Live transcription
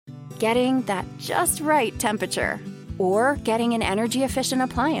getting that just right temperature or getting an energy-efficient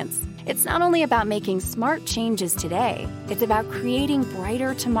appliance. It's not only about making smart changes today, it's about creating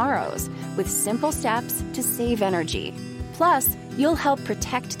brighter tomorrows with simple steps to save energy. Plus, you'll help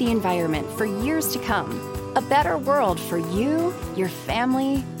protect the environment for years to come. A better world for you, your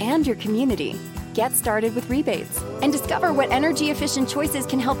family, and your community. Get started with rebates and discover what energy-efficient choices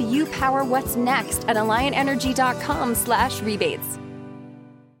can help you power what's next at AlliantEnergy.com/rebates.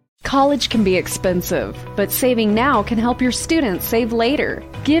 College can be expensive, but saving now can help your students save later.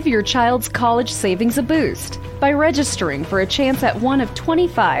 Give your child's college savings a boost by registering for a chance at one of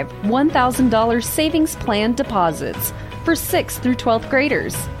 25 $1,000 savings plan deposits for 6th through 12th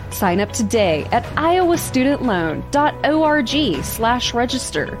graders. Sign up today at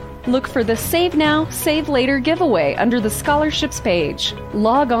iowastudentloan.org/register. Look for the Save Now, Save Later giveaway under the scholarships page.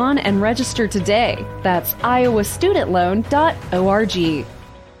 Log on and register today. That's iowastudentloan.org.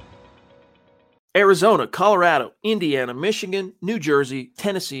 Arizona, Colorado, Indiana, Michigan, New Jersey,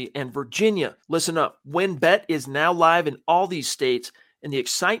 Tennessee, and Virginia. Listen up. WynnBET is now live in all these states, and the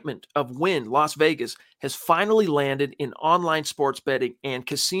excitement of Wynn Las Vegas has finally landed in online sports betting and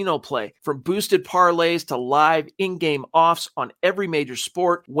casino play. From boosted parlays to live in-game offs on every major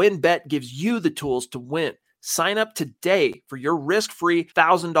sport, WynnBET gives you the tools to win. Sign up today for your risk-free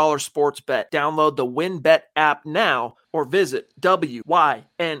 $1,000 sports bet. Download the WynnBET app now or visit wynnbet.com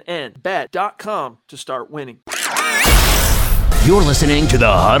to start winning. You're listening to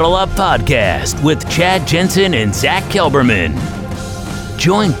the Huddle Up Podcast with Chad Jensen and Zach Kelberman.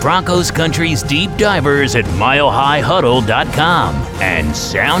 Join Broncos Country's deep divers at milehighhuddle.com and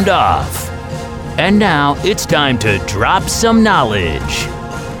sound off. And now it's time to drop some knowledge.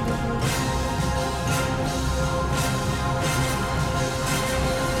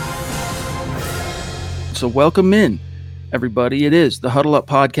 So welcome in, everybody. It is the Huddle Up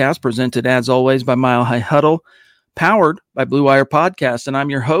Podcast, presented as always by Mile High Huddle, powered by Blue Wire Podcast. And I'm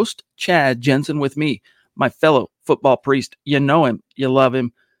your host, Chad Jensen, with me, my fellow football priest. You know him, you love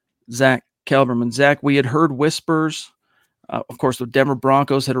him, Zach Kelberman. Zach, we had heard whispers. Of course, the Denver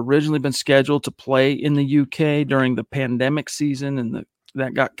Broncos had originally been scheduled to play in the UK during the pandemic season, and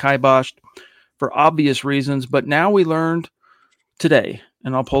that got kiboshed for obvious reasons. But now we learned today,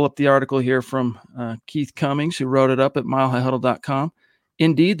 and I'll pull up the article here from Keith Cummings, who wrote it up at milehighhuddle.com.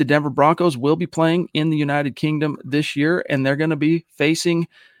 Indeed, the Denver Broncos will be playing in the United Kingdom this year, and they're going to be facing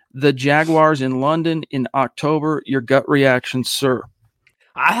the Jaguars in London in October. Your gut reaction, sir?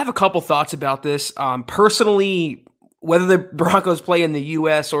 I have a couple thoughts about this. Personally, whether the Broncos play in the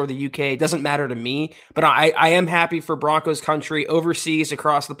U.S. or the U.K. doesn't matter to me, but I am happy for Broncos country overseas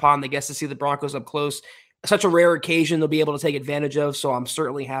across the pond. They get to see the Broncos up close. Such a rare occasion they'll be able to take advantage of, so I'm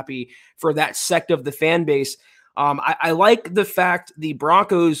certainly happy for that sect of the fan base. I like the fact the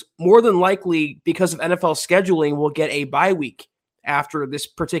Broncos, more than likely, because of NFL scheduling, will get a bye week after this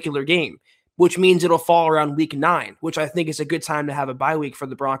particular game, which means it'll fall around week 9, which I think is a good time to have a bye week for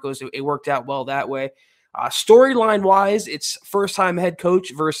the Broncos. It worked out well that way. Storyline-wise, it's first-time head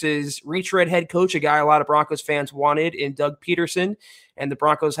coach versus retread head coach, a guy a lot of Broncos fans wanted in Doug Peterson, and the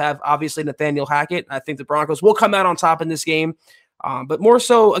Broncos have, obviously, Nathaniel Hackett. I think the Broncos will come out on top in this game, but more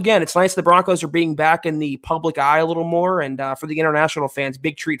so, again, it's nice the Broncos are being back in the public eye a little more, and for the international fans,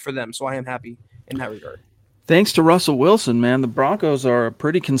 big treat for them, so I am happy in that regard. Thanks to Russell Wilson, man, the Broncos are a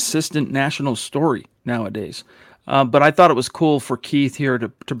pretty consistent national story nowadays. But I thought it was cool for Keith here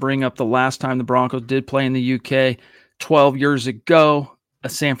to bring up the last time the Broncos did play in the UK 12 years ago, a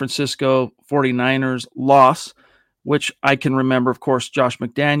San Francisco 49ers loss, which I can remember, of course, Josh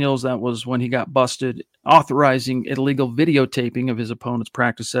McDaniels. That was when he got busted authorizing illegal videotaping of his opponent's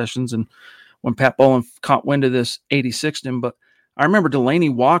practice sessions. And when Pat Bowlen caught wind of this, 86'd him. But I remember Delaney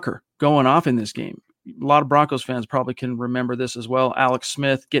Walker going off in this game. A lot of Broncos fans probably can remember this as well. Alex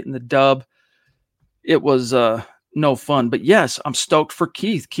Smith getting the dub. It was no fun. But yes, I'm stoked for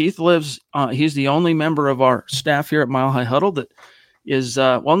Keith. Keith lives, he's the only member of our staff here at Mile High Huddle that is,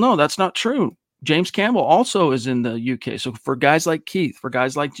 well, no, that's not true. James Campbell also is in the UK. So for guys like Keith, for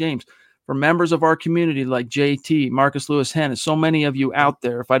guys like James, for members of our community like JT, Marcus Lewis Hennis, so many of you out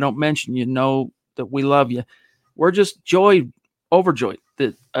there, if I don't mention you, know that we love you. We're just overjoyed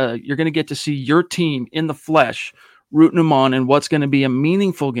that you're going to get to see your team in the flesh, rooting them on in what's going to be a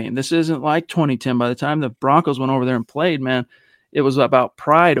meaningful game. This isn't like 2010. By the time the Broncos went over there and played, man, it was about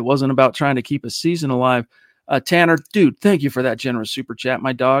pride. It wasn't about trying to keep a season alive. Tanner, dude, thank you for that generous super chat,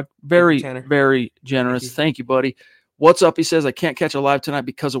 my dog. Very, very generous. Thank you, buddy. What's up? He says, I can't catch a live tonight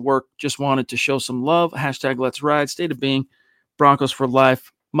because of work. Just wanted to show some love. Hashtag let's ride. State of being. Broncos for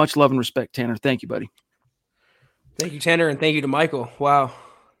life. Much love and respect, Tanner. Thank you, buddy. Thank you, Tanner, and thank you to Michael. Wow.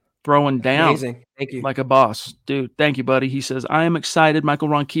 throwing down. Amazing. Thank you. Like a boss. Dude, thank you, buddy. He says, I am excited, Michael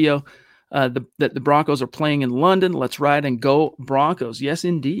Ronquillo, that the Broncos are playing in London. Let's ride and go Broncos. Yes,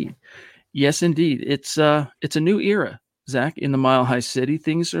 indeed. Yes, indeed. It's a new era, Zach, in the Mile High City.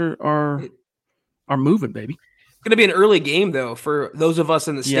 Things are moving, baby. It's going to be an early game, though, for those of us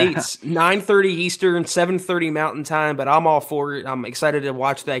in the States. 9:30 Eastern, 7:30 Mountain Time, but I'm all for it. I'm excited to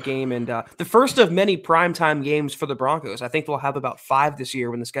watch that game. And the first of many primetime games for the Broncos. I think we'll have about 5 this year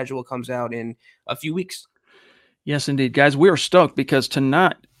when the schedule comes out in a few weeks. Yes, indeed. Guys, we are stoked because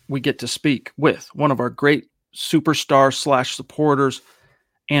tonight we get to speak with one of our great superstar / supporters,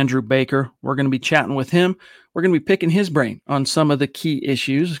 Andrew Baker. We're going to be chatting with him. We're going to be picking his brain on some of the key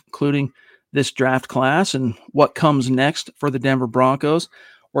issues, including this draft class and what comes next for the Denver Broncos.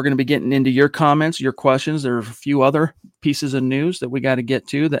 We're going to be getting into your comments, your questions. There are a few other pieces of news that we got to get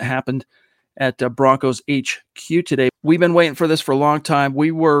to that happened at Broncos HQ today. We've been waiting for this for a long time. We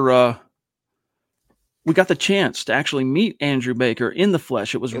got the chance to actually meet Andrew Baker in the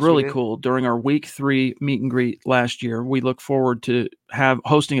flesh. It was really cool during our week 3 meet and greet last year. We look forward to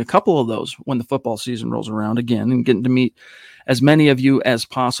hosting a couple of those when the football season rolls around again and getting to meet as many of you as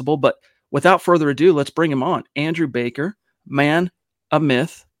possible. But without further ado, let's bring him on. Andrew Baker, man, a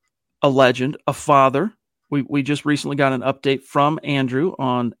myth, a legend, a father. We just recently got an update from Andrew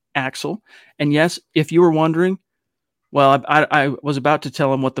on Axel. And yes, if you were wondering, well, I was about to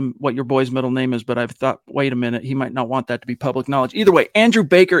tell him what your boy's middle name is, but I thought, wait a minute, he might not want that to be public knowledge. Either way, Andrew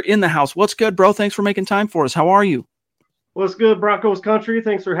Baker in the house. What's good, bro? Thanks for making time for us. How are you? What's good, Broncos country?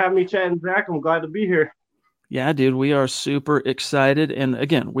 Thanks for having me chatting, Zach. I'm glad to be here. Yeah, dude, we are super excited. And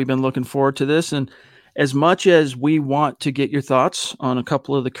again, we've been looking forward to this. And as much as we want to get your thoughts on a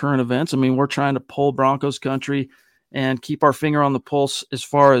couple of the current events, I mean, we're trying to pull Broncos country and keep our finger on the pulse as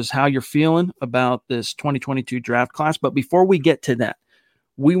far as how you're feeling about this 2022 draft class. But before we get to that,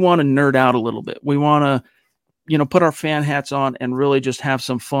 we want to nerd out a little bit. We want to, put our fan hats on and really just have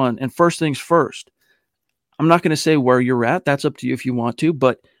some fun. And first things first, I'm not going to say where you're at. That's up to you if you want to,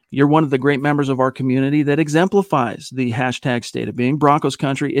 but you're one of the great members of our community that exemplifies the hashtag state of being. Broncos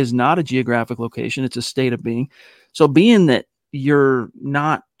country is not a geographic location. It's a state of being. So being that you're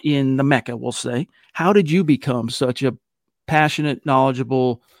not in the Mecca, we'll say, how did you become such a passionate,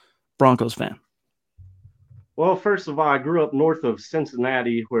 knowledgeable Broncos fan? Well, first of all, I grew up north of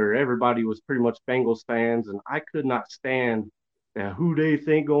Cincinnati where everybody was pretty much Bengals fans, and I could not stand that who they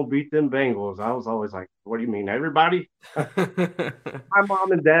think gonna beat them Bengals. I was always like, what do you mean, everybody? My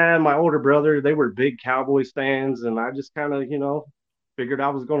mom and dad, my older brother, they were big Cowboys fans, and I just kind of, figured I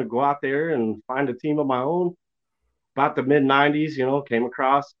was going to go out there and find a team of my own. About the mid-'90s, came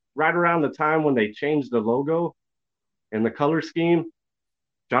across right around the time when they changed the logo and the color scheme.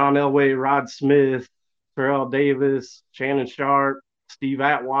 John Elway, Rod Smith, Terrell Davis, Shannon Sharp, Steve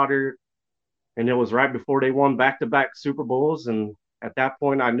Atwater, and it was right before they won back-to-back Super Bowls. And at that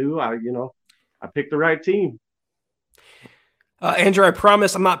point, I knew I picked the right team. Andrew, I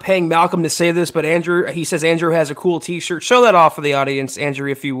promise I'm not paying Malcolm to say this, but he says Andrew has a cool T-shirt. Show that off for the audience,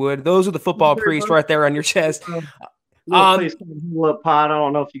 Andrew, if you would. Those are the football priests right there on your chest. Place called Pod. I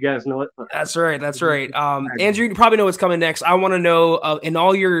don't know if you guys know it. That's right. Andrew, you probably know what's coming next. I want to know, in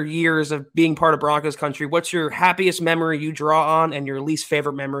all your years of being part of Broncos country, what's your happiest memory you draw on and your least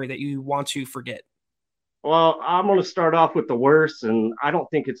favorite memory that you want to forget? Well, I'm going to start off with the worst, and I don't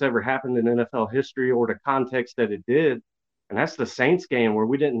think it's ever happened in NFL history or the context that it did, and that's the Saints game where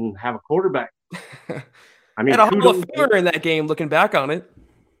we didn't have a quarterback. I mean, had a Hall of Famer in that game looking back on it.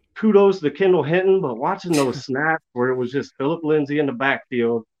 Kudos to Kendall Hinton, but watching those snaps where it was just Philip Lindsay in the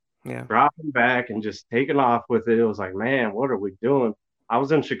backfield, dropping back and just taking off with it, it was like, man, what are we doing? I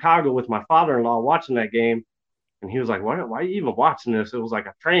was in Chicago with my father-in-law watching that game, and he was like, why are you even watching this? It was like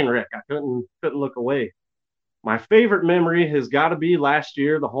a train wreck. I couldn't look away. My favorite memory has got to be last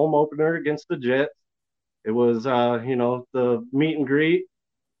year, the home opener against the Jets. It was, the meet and greet.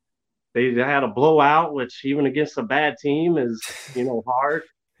 They had a blowout, which even against a bad team is, hard.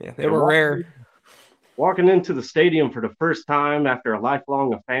 Yeah, they were rare. Walking into the stadium for the first time after a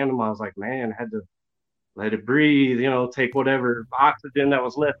lifelong fandom, I was like, man, I had to let it breathe, take whatever oxygen that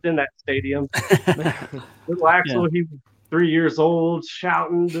was left in that stadium. Little Axel, he was 3 years old,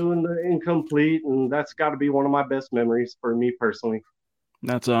 shouting, doing the incomplete, and that's got to be one of my best memories for me personally.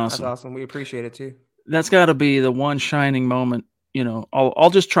 That's awesome. That's awesome. We appreciate it too. That's got to be the one shining moment.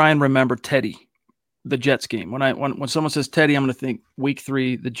 I'll just try and remember Teddy, the Jets game. When someone says Teddy, I'm going to think week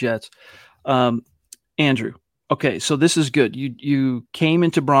 3, the Jets. Andrew, okay, so this is good. You came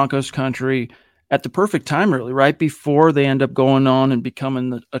into Broncos country at the perfect time, really, right before they end up going on and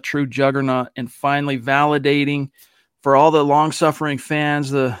becoming a true juggernaut and finally validating for all the long-suffering fans,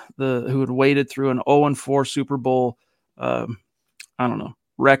 the who had waited through an 0-4 Super Bowl, I don't know,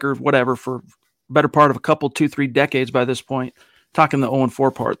 record, whatever, for better part of a couple, 2-3 decades by this point, talking the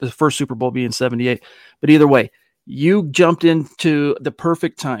 0-4 part, the first Super Bowl being 78. But either way, you jumped into the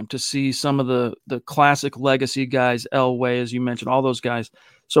perfect time to see some of the classic legacy guys, Elway, as you mentioned, all those guys.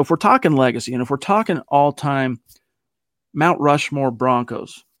 So if we're talking legacy and if we're talking all-time Mount Rushmore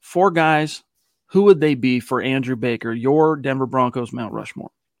Broncos, 4 guys, who would they be for Andrew Baker, your Denver Broncos Mount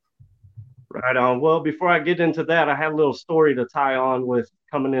Rushmore? Right on. Well, before I get into that, I had a little story to tie on with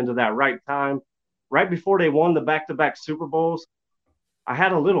coming into that right time. Right before they won the back-to-back Super Bowls, I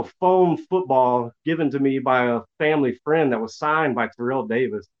had a little foam football given to me by a family friend that was signed by Terrell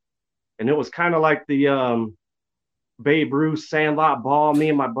Davis. And it was kind of like the Babe Ruth Sandlot ball. Me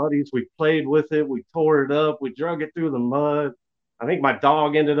and my buddies, we played with it. We tore it up. We drug it through the mud. I think my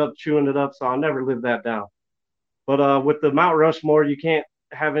dog ended up chewing it up, so I'll never live that down. But with the Mount Rushmore, you can't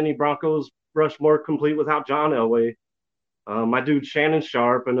have any Broncos Rushmore complete without John Elway. My dude Shannon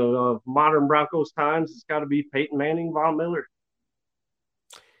Sharpe, and modern Broncos times, it's got to be Peyton Manning, Von Miller.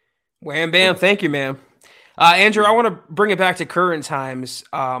 Wham bam, thank you, man. Andrew, I want to bring it back to current times.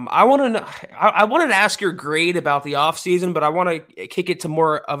 I wanted to ask your grade about the offseason, but I want to kick it to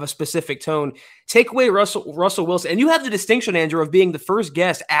more of a specific tone. Take away Russell Wilson, and you have the distinction, Andrew, of being the first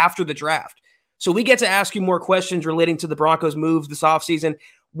guest after the draft. So we get to ask you more questions relating to the Broncos' moves this offseason.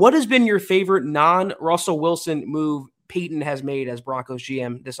 What has been your favorite non-Russell Wilson move Peyton has made as Broncos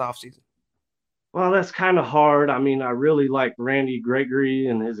GM this offseason? Well, that's kind of hard. I mean, I really like Randy Gregory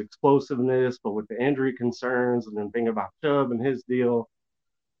and his explosiveness, but with the injury concerns and then thinking about Chubb and his deal.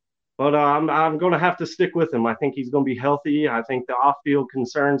 But I'm going to have to stick with him. I think he's going to be healthy. I think the off-field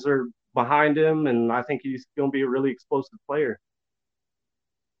concerns are behind him, and I think he's going to be a really explosive player.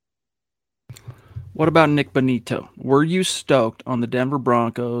 What about Nick Bonitto? Were you stoked on the Denver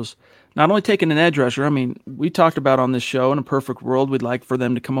Broncos not only taking an edge rusher? I mean, we talked about on this show, in a perfect world, we'd like for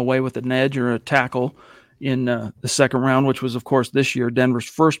them to come away with an edge or a tackle in the second round, which was, of course, this year Denver's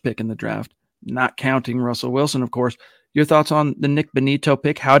first pick in the draft, not counting Russell Wilson, of course. Your thoughts on the Nick Bonitto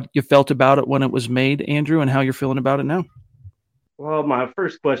pick, how you felt about it when it was made, Andrew, and how you're feeling about it now? Well, my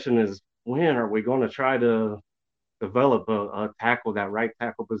first question is, when are we going to try to develop a tackle, that right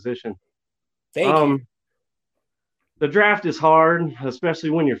tackle position? Thank you. The draft is hard, especially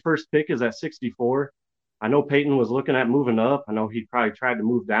when your first pick is at 64. I know Peyton was looking at moving up. I know he probably tried to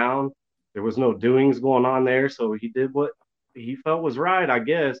move down. There was no doings going on there, so he did what he felt was right, I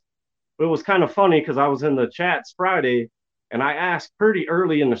guess. But it was kind of funny because I was in the chats Friday, and I asked pretty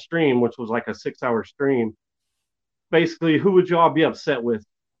early in the stream, which was like a 6-hour stream, basically, who would y'all be upset with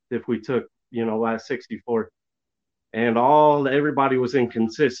if we took, at 64? And everybody was in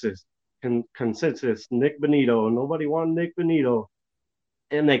consensus, Nick Bonitto. Nobody wanted Nick Bonitto.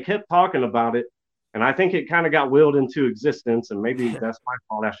 And they kept talking about it. And I think it kind of got willed into existence. And maybe that's my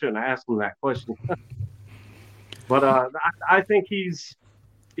fault. I shouldn't have asked him that question. But I think he's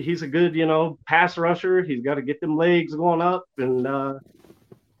a good, pass rusher. He's got to get them legs going up. And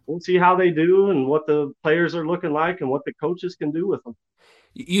we'll see how they do and what the players are looking like and what the coaches can do with them.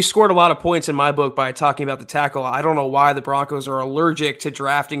 You scored a lot of points in my book by talking about the tackle. I don't know why the Broncos are allergic to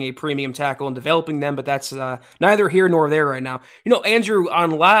drafting a premium tackle and developing them, but that's neither here nor there right now. Andrew,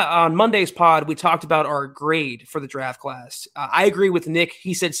 on Monday's pod, we talked about our grade for the draft class. I agree with Nick.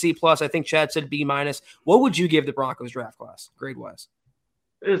 He said C+. I think Chad said B-. What would you give the Broncos draft class, grade-wise?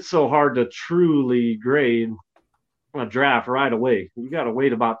 It's so hard to truly grade a draft right away. You got to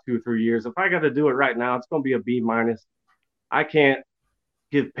wait about 2-3 years. If I got to do it right now, it's going to be a B-. I can't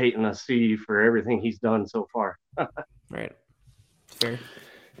give Peyton a C for everything he's done so far. Right. Fair.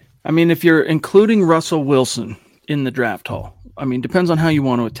 I mean, if you're including Russell Wilson in the draft haul, I mean, depends on how you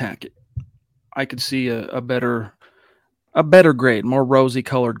want to attack it. I could see a better grade, more rosy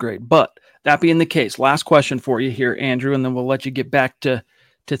colored grade. But that being the case, last question for you here, Andrew, and then we'll let you get back to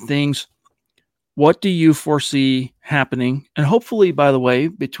things. What do you foresee happening? And hopefully, by the way,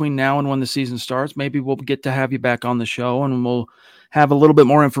 between now and when the season starts, maybe we'll get to have you back on the show and we'll have a little bit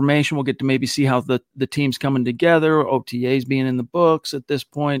more information. We'll get to maybe see how the team's coming together, OTAs being in the books at this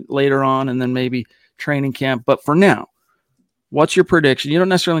point later on, and then maybe training camp. But for now, what's your prediction? You don't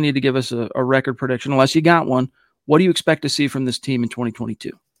necessarily need to give us a record prediction unless you got one. What do you expect to see from this team in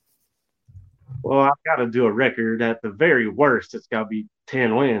 2022? Well, I've got to do a record. At the very worst, it's got to be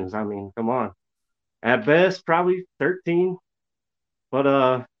 10 wins. I mean, come on. At best, probably 13.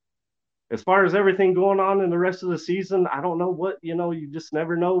 But as far as everything going on in the rest of the season, I don't know what, you just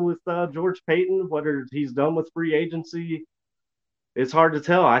never know with George Paton, whether he's done with free agency. it's hard to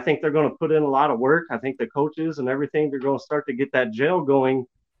tell. I think they're going to put in a lot of work. I think the coaches and everything, they're going to start to get that gel going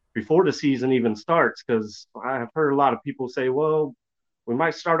before the season even starts, because I've heard a lot of people say, well, we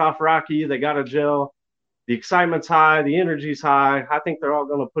might start off rocky. They got to gel. The excitement's high. The energy's high. I think they're all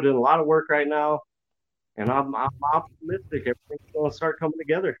going to put in a lot of work right now. And I'm optimistic. Everything's going to start coming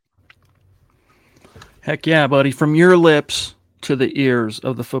together. Heck yeah, buddy. From your lips to the ears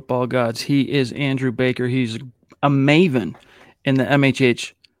of the football gods, he is Andrew Baker. He's a maven in the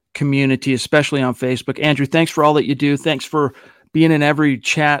MHH community, especially on Facebook. Andrew, thanks for all that you do. Thanks for being in every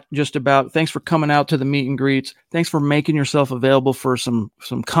chat just about. Thanks for coming out to the meet and greets. Thanks for making yourself available for some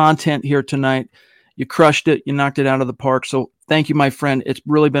content here tonight. You crushed it. You knocked it out of the park. So thank you, my friend. It's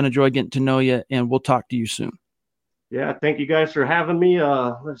really been a joy getting to know you, and we'll talk to you soon. Yeah, thank you guys for having me.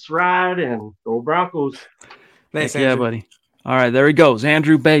 Let's ride and go Broncos. Thanks, yeah, buddy. All right, there he goes.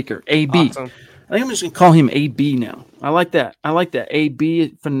 Andrew Baker, AB. Awesome. I think I'm just going to call him AB now. I like that.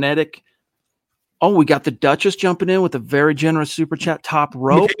 AB, phonetic. Oh, we got the Duchess jumping in with a very generous super chat. Top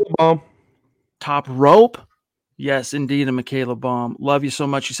rope. Top rope. Yes, indeed, a Michaela Baum. Love you so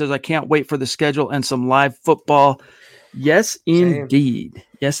much. She says, I can't wait for the schedule and some live football. Yes, indeed.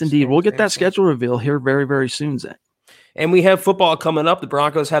 Yes, indeed. We'll get that schedule reveal here very, very soon, Zach. And we have football coming up. The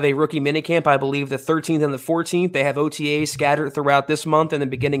Broncos have a rookie minicamp, I believe, the 13th and the 14th. They have OTAs scattered throughout this month and the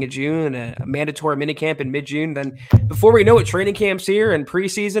beginning of June, and a mandatory minicamp in mid-June. Then before we know it, training camp's here and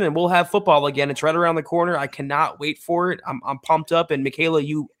preseason, and we'll have football again. It's right around the corner. I cannot wait for it. I'm pumped up. And Michaela,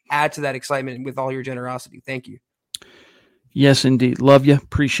 you add to that excitement with all your generosity. Thank you. Yes, indeed. Love you.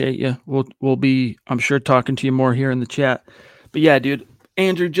 Appreciate you. We'll be, I'm sure, talking to you more here in the chat. But yeah, dude.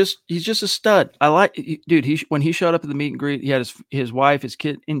 Andrew, he's just a stud. When he showed up at the meet and greet, he had his wife, his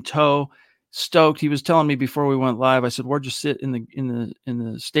kid in tow, stoked. He was telling me before we went live, I said, where'd you sit in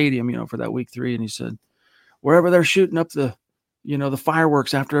the stadium, for that week 3? And he said, wherever they're shooting up the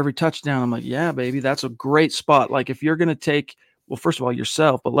fireworks after every touchdown. I'm like, yeah, baby, that's a great spot. Like, if you're going to take, well, first of all,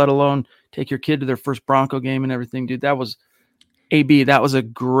 yourself, but let alone take your kid to their first Bronco game and everything, dude, that was a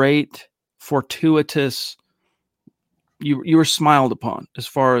great fortuitous, you were smiled upon as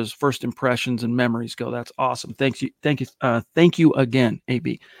far as first impressions and memories go. That's awesome. Thank you again,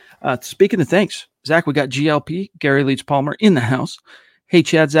 AB. Speaking of thanks, Zach, we got GLP, Gary Leach Palmer, in the house. Hey,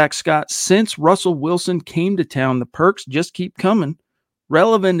 Chad, Zach, Scott, since Russell Wilson came to town, the perks just keep coming.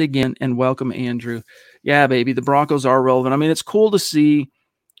 Relevant again, and welcome, Andrew. Yeah, baby, the Broncos are relevant. I mean, it's cool to see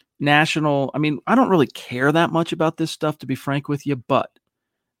national. I mean, I don't really care that much about this stuff, to be frank with you, but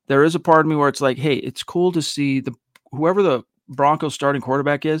there is a part of me where it's like, hey, it's cool to see whoever the Broncos starting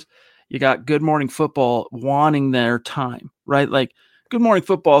quarterback is, you got Good Morning Football wanting their time, right? Like, Good Morning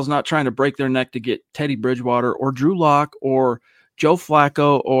Football is not trying to break their neck to get Teddy Bridgewater or Drew Lock or Joe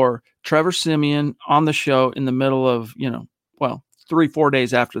Flacco or Trevor Siemian on the show in the middle of, 3-4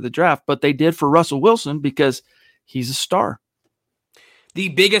 days after the draft, but they did for Russell Wilson because he's a star. The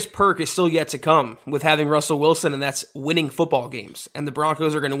biggest perk is still yet to come with having Russell Wilson, and that's winning football games. And the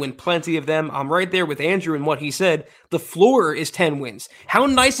Broncos are going to win plenty of them. I'm right there with Andrew in what he said. The floor is 10 wins. How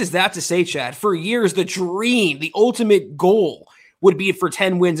nice is that to say, Chad? For years, the dream, the ultimate goal would be for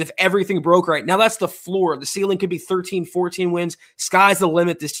 10 wins if everything broke right. Now that's the floor. The ceiling could be 13, 14 wins. Sky's the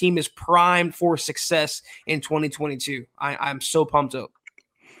limit. This team is primed for success in 2022. I'm so pumped up.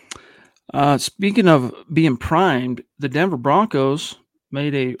 Speaking of being primed, the Denver Broncos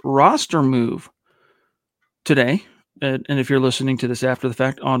made a roster move today. And if you're listening to this after the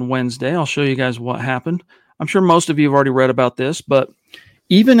fact on Wednesday, I'll show you guys what happened. I'm sure most of you have already read about this, but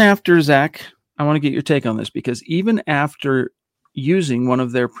even after, Zach, I want to get your take on this, because even after using one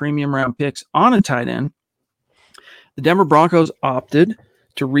of their premium round picks on a tight end, the Denver Broncos opted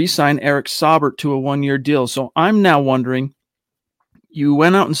to re-sign Eric Saubert to a 1-year deal. So I'm now wondering, you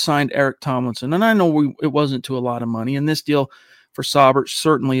went out and signed Eric Tomlinson, and I know it wasn't to a lot of money, and this deal for Saubert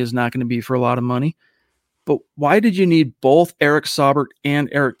certainly is not going to be for a lot of money. But why did you need both Eric Saubert and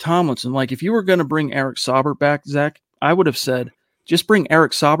Eric Tomlinson? Like, if you were going to bring Eric Saubert back, Zach, I would have said, just bring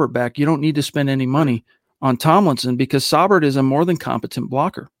Eric Saubert back. You don't need to spend any money on Tomlinson, because Saubert is a more than competent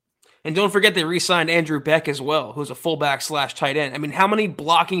blocker. And don't forget they re-signed Andrew Beck as well, who's a fullback / tight end. I mean, how many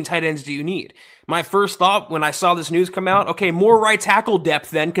blocking tight ends do you need? My first thought when I saw this news come out, okay, more right tackle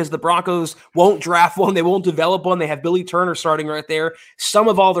depth then, because the Broncos won't draft one. They won't develop one. They have Billy Turner starting right there. Some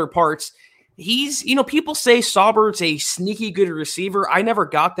of all their parts. He's, people say Saubert's a sneaky good receiver. I never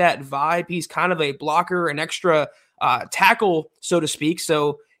got that vibe. He's kind of a blocker, an extra tackle, so to speak.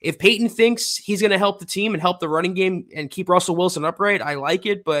 So if Peyton thinks he's going to help the team and help the running game and keep Russell Wilson upright, I like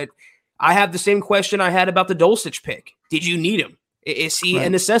it. But I have the same question I had about the Dulcich pick. Did you need him? Is he a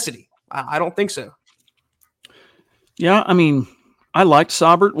necessity? I don't think so. Yeah, I mean, I liked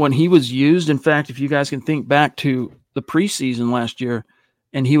Saubert when he was used. In fact, if you guys can think back to the preseason last year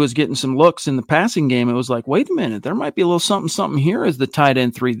and he was getting some looks in the passing game, it was like, wait a minute, there might be a little something here as the tight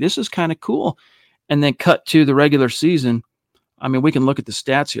end 3. This is kind of cool. And then cut to the regular season. I mean, we can look at the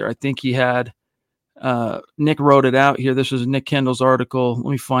stats here. I think he had Nick wrote it out here. This was Nick Kendall's article.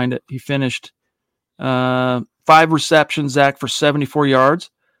 Let me find it. He finished 5 receptions, Zach, for 74 yards.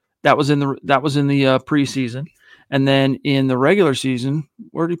 That was in the preseason. And then in the regular season,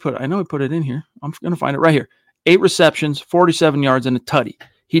 where did he put it? I know he put it in here. I'm going to find it right here. 8 receptions, 47 yards, and a tutty.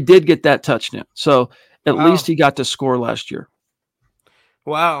 He did get that touchdown. So at least he got to score last year.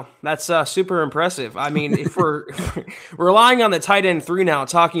 Wow, that's super impressive. I mean, if we're relying on the tight end 3 now,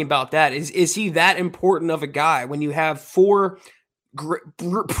 talking about that, is he that important of a guy when you have 4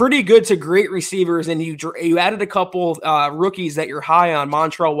 pretty good to great receivers and you added a couple rookies that you're high on,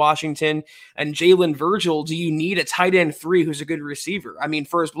 Montrell Washington and Jalen Virgil? Do you need a tight end 3 who's a good receiver? I mean,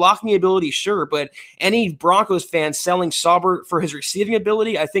 for his blocking ability, sure, but any Broncos fan selling Saubert for his receiving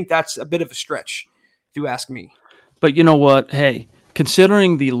ability, I think that's a bit of a stretch, if you ask me. But you know what? Hey,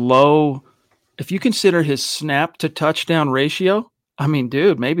 considering the low, if you consider his snap to touchdown ratio, I mean,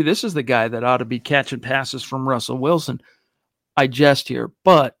 dude, maybe this is the guy that ought to be catching passes from Russell Wilson. I jest here,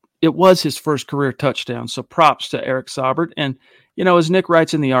 but it was his first career touchdown. So props to Eric Saubert. And, you know, as Nick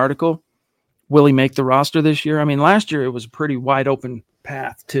writes in the article, will he make the roster this year? I mean, last year it was a pretty wide open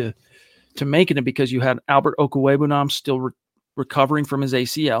path to making it because you had Albert Okwuegbunam still recovering from his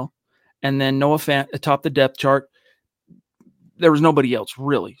ACL. And then Noah Fant atop the depth chart. There was nobody else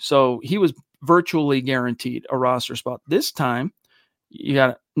really. So he was virtually guaranteed a roster spot. This time you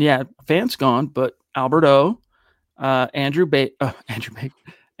got, Fant's gone, but Albert O, Andrew Baker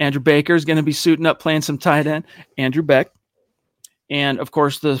is going to be suiting up playing some tight end. Andrew Beck, and of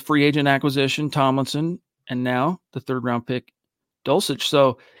course the free agent acquisition Tomlinson, and now the 3rd round pick Dulcich.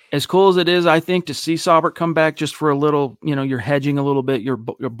 So as cool as it is, I think, to see Saubert come back just for a little, you know, you're hedging a little bit, you're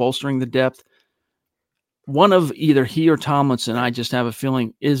bolstering the depth. One of either he or Tomlinson, I just have a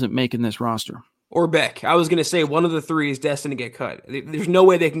feeling, isn't making this roster. Or Beck. I was going to say one of the 3 is destined to get cut. There's no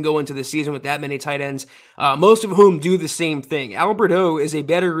way they can go into the season with that many tight ends, most of whom do the same thing. Albert O is a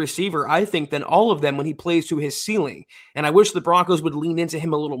better receiver, I think, than all of them when he plays to his ceiling. And I wish the Broncos would lean into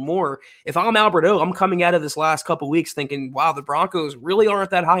him a little more. If I'm Albert O, I'm coming out of this last couple weeks thinking, wow, the Broncos really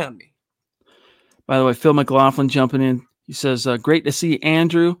aren't that high on me. By the way, Phil McLaughlin jumping in. He says, great to see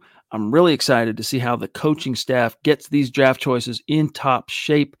Andrew. I'm really excited to see how the coaching staff gets these draft choices in top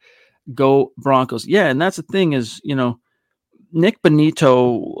shape. Go Broncos. Yeah, and that's the thing is, you know, Nick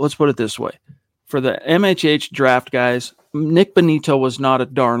Bonitto, let's put it this way. For the MHH draft guys, Nick Bonitto was not a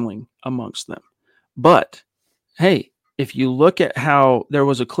darling amongst them. But, hey, if you look at how there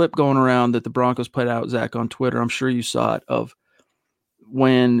was a clip going around that the Broncos put out, Zach, on Twitter, I'm sure you saw it, of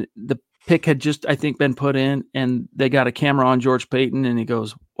when the pick had just, I think, been put in and they got a camera on George Payton and he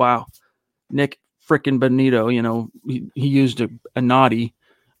goes, wow, Nick frickin' Bonitto, you know, he used a naughty.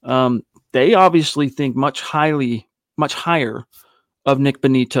 They obviously think much higher of Nick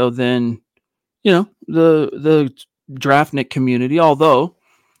Bonitto than, you know, the draftnik community. Although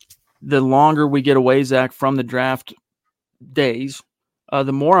the longer we get away, Zach, from the draft days,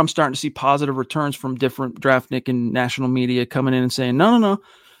 the more I'm starting to see positive returns from different draftnik and national media coming in and saying, no,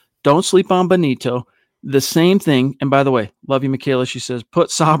 don't sleep on Bonitto. The same thing. And by the way, love you, Michaela. She says, put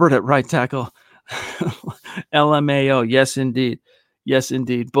Saubert at right tackle. LMAO. Yes,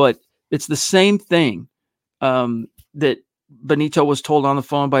 indeed. But it's the same thing that Bonitto was told on the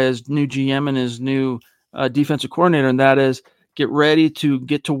phone by his new GM and his new defensive coordinator, and that is, get ready to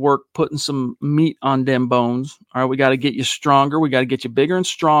get to work putting some meat on them bones. All right, we got to get you stronger. We got to get you bigger and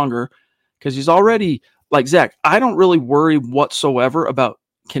stronger, because he's already, like Zach, I don't really worry whatsoever about,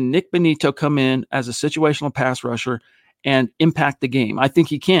 can Nick Bonitto come in as a situational pass rusher and impact the game? I think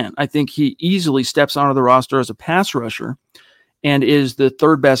he can. I think he easily steps onto the roster as a pass rusher and is the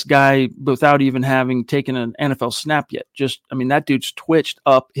 3rd best guy without even having taken an NFL snap yet. That dude's twitched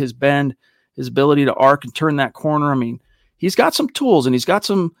up, his bend, his ability to arc and turn that corner. I mean, he's got some tools and he's got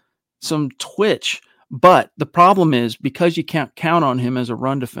some twitch, but the problem is, because you can't count on him as a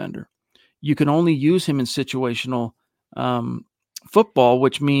run defender, you can only use him in situational football,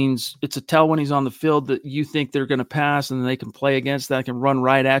 which means it's a tell when he's on the field that you think they're going to pass and they can play against that, can run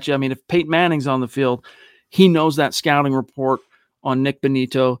right at you. I mean, if Peyton Manning's on the field, he knows that scouting report on Nick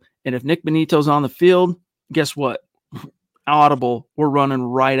Bonitto. And if Nick Bonitto's on the field, guess what? Audible, we're running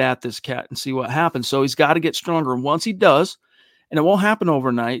right at this cat and see what happens. So he's got to get stronger. And once he does, and it won't happen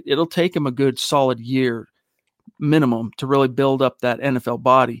overnight, it'll take him a good solid year minimum to really build up that NFL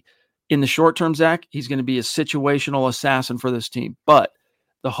body. in the short term, Zach, he's going to be a situational assassin for this team. But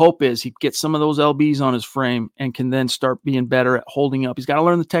the hope is he gets some of those LBs on his frame and can then start being better at holding up. He's got to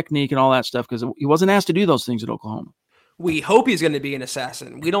learn the technique and all that stuff because he wasn't asked to do those things at Oklahoma. We hope he's going to be an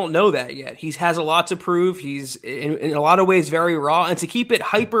assassin. We don't know that yet. He has a lot to prove. He's in a lot of ways very raw. And to keep it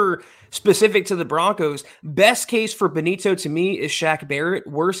hyper specific to the Broncos, best case for Benito to me is Shaq Barrett.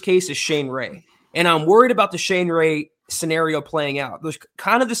 Worst case is Shane Ray. And I'm worried about the Shane Ray scenario playing out. There's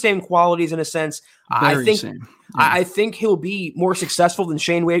kind of the same qualities in a sense. I think he'll be more successful than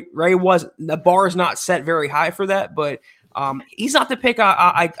Shane Ray was. The bar is not set very high for that, but he's not the pick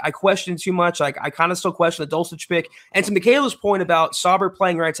I question too much. I kind of still question the Dulcich pick. And to Michaela's point about Saubert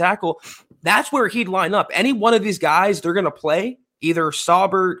playing right tackle, that's where he'd line up. Any one of these guys, they're going to play, either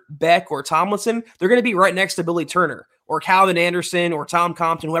Saubert, Beck, or Tomlinson. They're going to be right next to Billy Turner or Calvin Anderson or Tom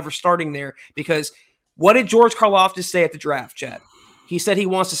Compton, whoever's starting there. Because what did George Karlaftis say at the draft, Chad? He said he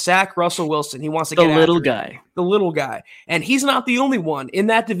wants to sack Russell Wilson. He wants to get the little guy. The little guy. And he's not the only one in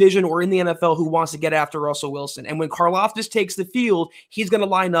that division or in the NFL who wants to get after Russell Wilson. And when Karlaftis takes the field, he's going to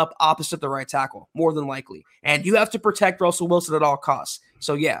line up opposite the right tackle, more than likely. And you have to protect Russell Wilson at all costs.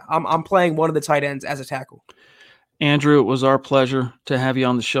 So, yeah, I'm playing one of the tight ends as a tackle. Andrew, it was our pleasure to have you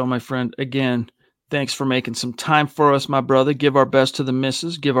on the show, my friend. Again, thanks for making some time for us, my brother. Give our best to the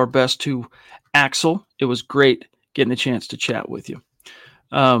missus. Give our best to Axel. It was great getting a chance to chat with you.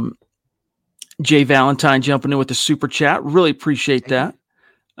 Jay Valentine jumping in with the super chat. Really appreciate that.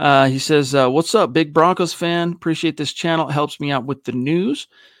 He says, what's up, big Broncos fan? Appreciate this channel. It helps me out with the news.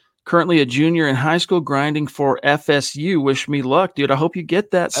 Currently a junior in high school grinding for FSU. Wish me luck, dude. I hope you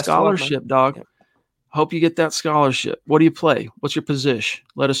get that scholarship, dog. Yeah. Hope you get that scholarship. What do you play? What's your position?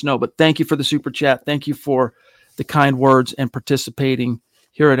 Let us know. But thank you for the super chat. Thank you for the kind words and participating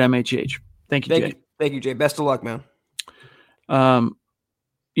here at MHH. Thank you, Jay. Thank you, Jay. Best of luck, man.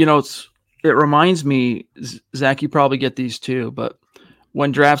 It reminds me, Zach, you probably get these too, but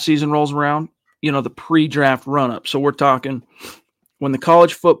when draft season rolls around, the pre-draft run-up. So we're talking when the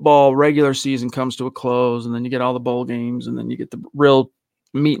college football regular season comes to a close, and then you get all the bowl games, and then you get the real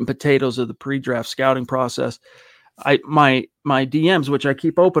meat and potatoes of the pre-draft scouting process. My DMs, which I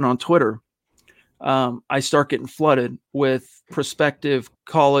keep open on Twitter, I start getting flooded with prospective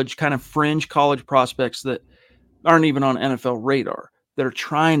college, kind of fringe college prospects that aren't even on NFL radar, that are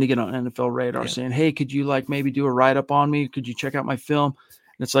trying to get on NFL radar, saying, hey, could you maybe do a write-up on me? Could you check out my film?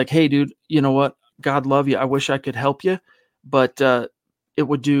 And it's like, hey, dude, you know what? God love you. I wish I could help you, but it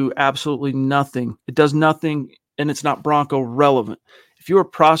would do absolutely nothing. It does nothing, and it's not Bronco relevant. If you're a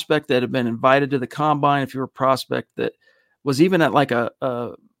prospect that had been invited to the combine, if you're a prospect that was even at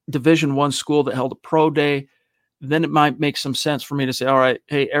a Division I school that held a pro day, then it might make some sense for me to say, all right,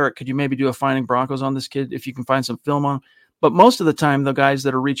 hey, Eric, could you maybe do a Finding Broncos on this kid if you can find some film on him? But most of the time, the guys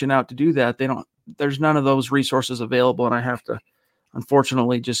that are reaching out to do that, there's none of those resources available, and I have to,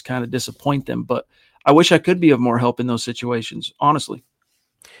 unfortunately, just kind of disappoint them. But I wish I could be of more help in those situations, honestly.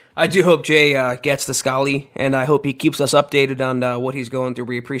 I do hope Jay gets the Scully, and I hope he keeps us updated on what he's going through.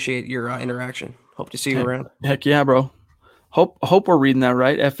 We appreciate your interaction. Hope to see you around. Heck yeah, bro. Hope we're reading that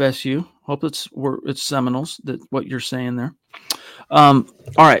right, FSU. Hope it's Seminoles, what you're saying there. All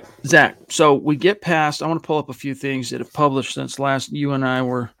right, Zach. So we get past. I want to pull up a few things that have published since last you and I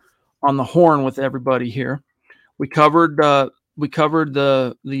were on the horn with everybody here. We covered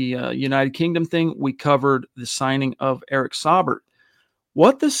the United Kingdom thing. We covered the signing of Eric Saubert.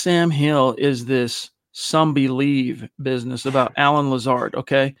 What the Sam Hill is this some believe business about Allen Lazard?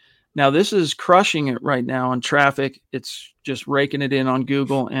 Okay, now this is crushing it right now on traffic. It's just raking it in on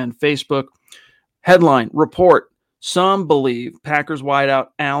Google and Facebook. Headline report. Some believe Packers wideout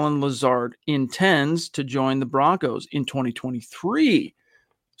Allen Lazard intends to join the Broncos in 2023.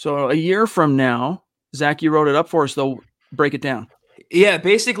 So a year from now, Zach, you wrote it up for us, though. Break it down. Yeah,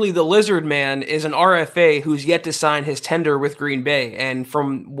 basically the Lizard Man is an RFA who's yet to sign his tender with Green Bay. And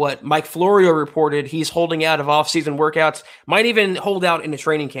from what Mike Florio reported, he's holding out of off-season workouts, might even hold out in a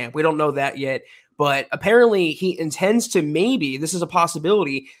training camp. We don't know that yet. But apparently he intends to maybe, this is a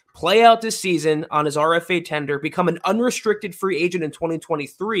possibility, play out this season on his RFA tender, become an unrestricted free agent in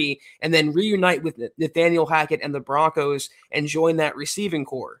 2023, and then reunite with Nathaniel Hackett and the Broncos and join that receiving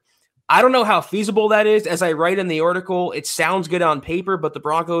core. I don't know how feasible that is. As I write in the article, it sounds good on paper, but the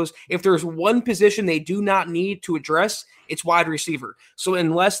Broncos, if there's one position they do not need to address, it's wide receiver. So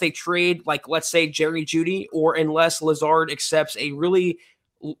unless they trade, let's say Jerry Jeudy, or unless Lazard accepts a really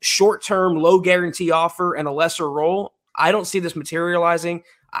short-term, low guarantee offer and a lesser role, I don't see this materializing.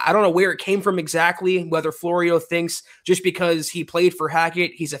 I don't know where it came from exactly, whether Florio thinks just because he played for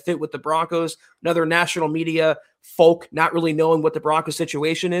Hackett, he's a fit with the Broncos. Another national media folk not really knowing what the Broncos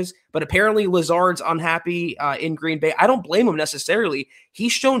situation is. But apparently Lazard's unhappy in Green Bay. I don't blame him necessarily.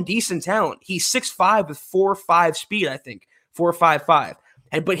 He's shown decent talent. He's 6'5" with 4.5 speed, I think, 4.55.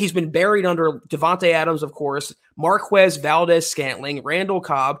 But he's been buried under Devontae Adams, of course, Marquez Valdes-Scantling, Randall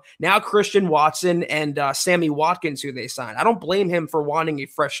Cobb, now Christian Watson, and Sammy Watkins, who they signed. I don't blame him for wanting a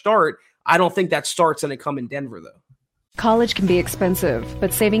fresh start. I don't think that start's going to come in Denver, though. College can be expensive,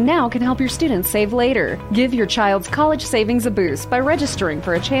 but saving now can help your students save later. Give your child's college savings a boost by registering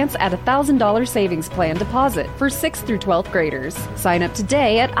for a chance at a $1,000 savings plan deposit for 6th through 12th graders. Sign up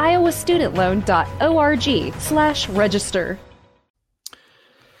today at iowastudentloan.org/register.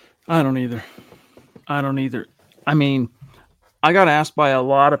 I don't either. I mean, I got asked by a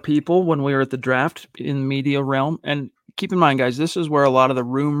lot of people when we were at the draft in the media realm. And keep in mind, guys, this is where a lot of the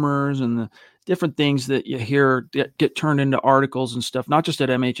rumors and the different things that you hear get turned into articles and stuff, not just at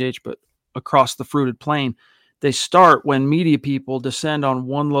MHH, but across the fruited plain. They start when media people descend on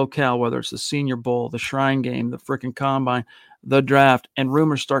one locale, whether it's the Senior Bowl, the Shrine Game, the frickin' Combine, the draft, and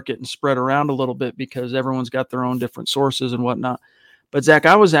rumors start getting spread around a little bit because everyone's got their own different sources and whatnot. But, Zach,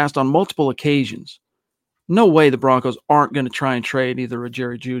 I was asked on multiple occasions, no way the Broncos aren't going to try and trade either a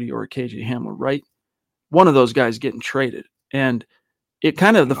Jerry Jeudy or a KJ Hamler, right? One of those guys getting traded. And it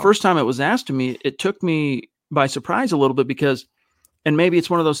kind of, the first time it was asked to me, it took me by surprise a little bit because, and maybe it's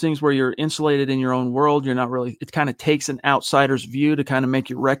one of those things where you're insulated in your own world. You're not really, it kind of takes an outsider's view to kind of make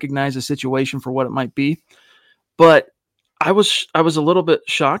you recognize a situation for what it might be. But I was a little bit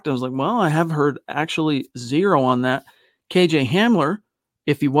shocked. I was like, well, I have heard actually zero on that. KJ Hamler,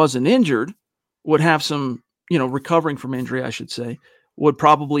 if he wasn't injured, would have some, recovering from injury, I should say, would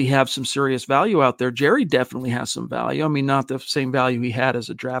probably have some serious value out there. Jerry definitely has some value. I mean, not the same value he had as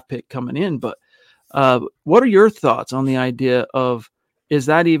a draft pick coming in, but what are your thoughts on the idea of, is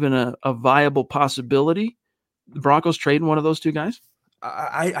that even a viable possibility? The Broncos trading one of those two guys?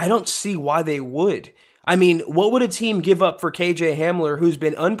 I don't see why they would. I mean, what would a team give up for KJ Hamler, who's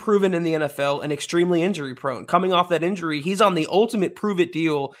been unproven in the NFL and extremely injury prone? Coming off that injury, he's on the ultimate prove it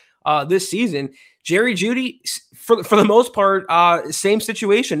deal this season. Jerry Jeudy, for the most part, same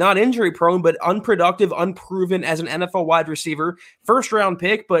situation, not injury prone, but unproductive, unproven as an NFL wide receiver. First round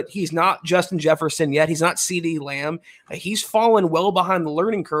pick, but he's not Justin Jefferson yet. He's not CeeDee Lamb. He's fallen well behind the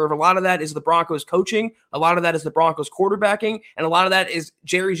learning curve. A lot of that is the Broncos coaching. A lot of that is the Broncos quarterbacking. And a lot of that is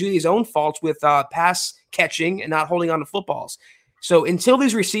Jerry Jeudy's own faults with pass catching and not holding on to footballs. So until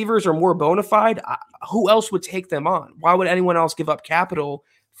these receivers are more bona fide, who else would take them on? Why would anyone else give up capital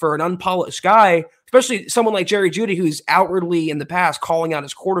for an unpolished guy, especially someone like Jerry Jeudy, who's outwardly in the past calling out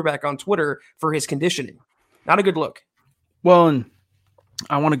his quarterback on Twitter for his conditioning? Not a good look. Well, and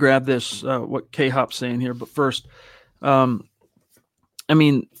I want to grab this, what K-Hop's saying here, but first, first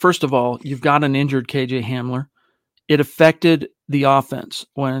of all, you've got an injured KJ Hamler. It affected the offense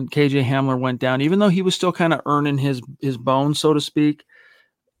when KJ Hamler went down, even though he was still kind of earning his bones, so to speak.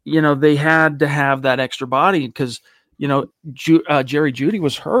 They had to have that extra body because Jerry Jeudy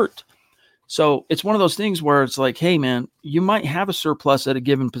was hurt. So it's one of those things where it's like, hey, man, you might have a surplus at a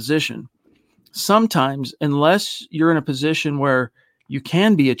given position. Sometimes, unless you're in a position where you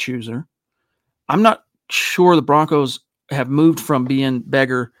can be a chooser, I'm not sure the Broncos have moved from being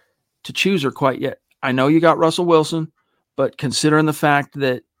beggar to chooser quite yet. I know you got Russell Wilson, but considering the fact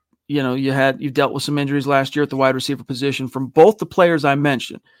that, you dealt with some injuries last year at the wide receiver position from both the players I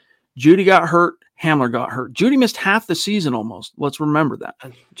mentioned, Jeudy got hurt, Hamler got hurt. Jeudy missed half the season almost. Let's remember that.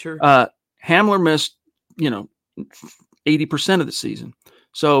 Sure. Hamler missed, 80% of the season.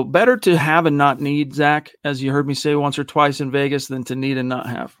 So better to have and not need, Zach, as you heard me say once or twice in Vegas, than to need and not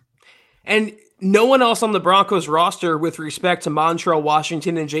have. And no one else on the Broncos roster with respect to Montrell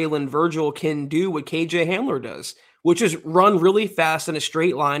Washington and Jalen Virgil can do what KJ Hamler does, which is run really fast in a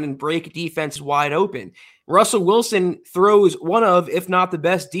straight line and break defense wide open. Russell Wilson throws one of, if not the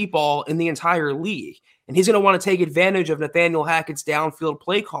best deep ball in the entire league. And he's going to want to take advantage of Nathaniel Hackett's downfield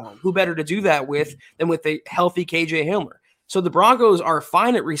play calling. Who better to do that with than with a healthy KJ Hamler? So the Broncos are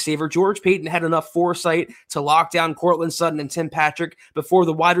fine at receiver. George Paton had enough foresight to lock down Courtland Sutton and Tim Patrick before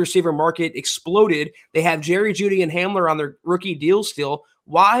the wide receiver market exploded. They have Jerry Jeudy and Hamler on their rookie deal still.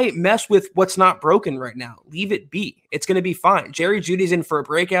 Why mess with what's not broken right now? Leave it be. It's going to be fine. Jerry Jeudy's in for a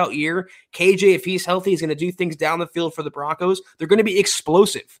breakout year. KJ, if he's healthy, is going to do things down the field for the Broncos. They're going to be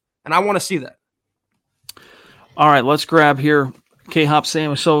explosive, and I want to see that. All right, let's grab here K-Hop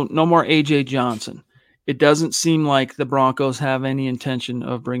saying, so no more A.J. Johnson. It doesn't seem like the Broncos have any intention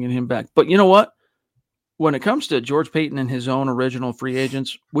of bringing him back. But you know what? When it comes to George Paton and his own original free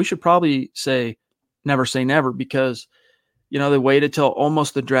agents, we should probably say never, because They waited till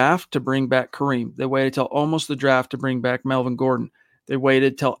almost the draft to bring back Kareem. They waited till almost the draft to bring back Melvin Gordon. They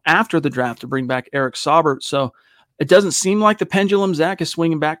waited till after the draft to bring back Eric Saubert. So it doesn't seem like the pendulum, Zach, is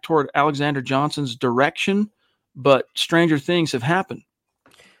swinging back toward Alexander Johnson's direction, but stranger things have happened.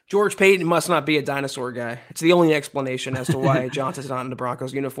 George Payton must not be a dinosaur guy. It's the only explanation as to why Johnson's not in the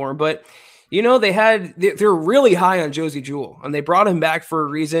Broncos uniform. But, they're really high on Josie Jewell, and they brought him back for a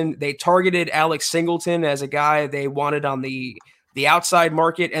reason. They targeted Alex Singleton as a guy they wanted on the outside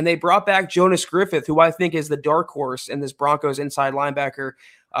market, and they brought back Jonas Griffith, who I think is the dark horse in this Broncos inside linebacker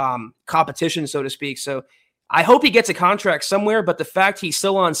competition, so to speak. So I hope he gets a contract somewhere, but the fact he's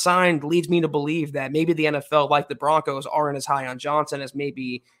still unsigned leads me to believe that maybe the NFL, like the Broncos, aren't as high on Johnson as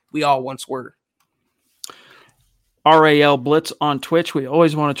maybe we all once were. RAL Blitz on Twitch. We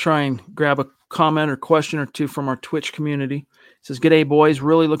always want to try and grab a comment or question or two from our Twitch community. It says, "G'day, boys.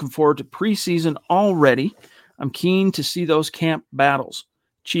 Really looking forward to preseason already. I'm keen to see those camp battles,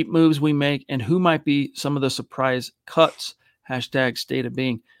 cheap moves we make, and who might be some of the surprise cuts. Hashtag state of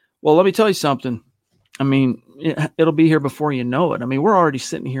being." Well, let me tell you something. I mean, it'll be here before you know it. I mean, we're already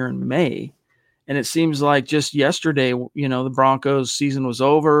sitting here in May, and it seems like just yesterday, the Broncos season was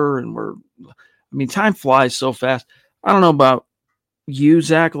over, and time flies so fast. I don't know about you,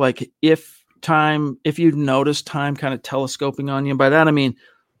 Zach, like if you've noticed time kind of telescoping on you. By that, I mean,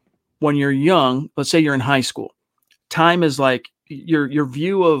 when you're young, let's say you're in high school, time is like your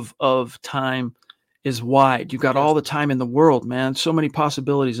view of time is wide. You've got all the time in the world, man. So many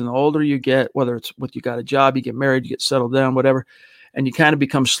possibilities. And the older you get, whether it's you got a job, you get married, you get settled down, whatever, and you kind of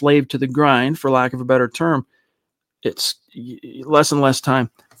become slave to the grind, for lack of a better term, it's less and less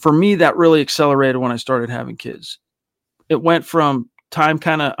time. For me, that really accelerated when I started having kids. It went from time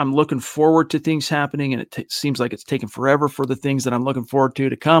I'm looking forward to things happening, and it seems like it's taken forever for the things that I'm looking forward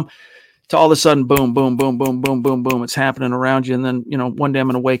to come, to all of a sudden, boom, boom, boom, boom, boom, boom, boom, it's happening around you. And then, one day I'm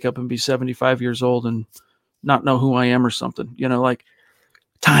going to wake up and be 75 years old and not know who I am or something,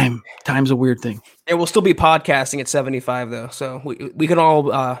 time's a weird thing. And we'll still be podcasting at 75 though. So we can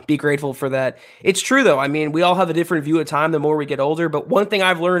all be grateful for that. It's true though. I mean, we all have a different view of time the more we get older, but one thing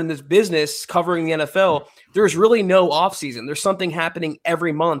I've learned in this business covering the NFL, there's really no off season. There's something happening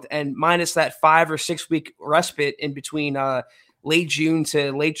every month, and minus that 5 or 6 week respite in between late June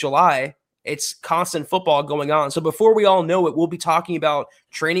to late July, it's constant football going on. So before we all know it, we'll be talking about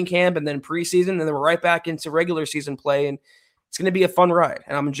training camp and then preseason, and then we're right back into regular season play. And it's going to be a fun ride,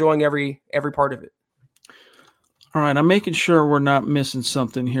 and I'm enjoying every part of it. All right, I'm making sure we're not missing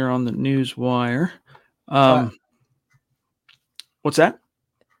something here on the news wire. What's that?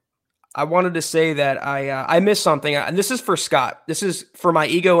 I wanted to say that I missed something. And this is for Scott. This is for my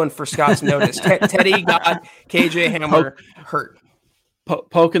ego and for Scott's notice. Teddy got KJ Hamler hurt.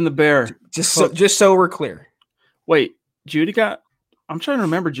 Poking the bear. Just so we're clear. Wait, Judy got – I'm trying to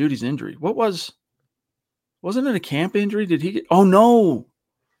remember Judy's injury. Wasn't it a camp injury? Did he get – oh, no.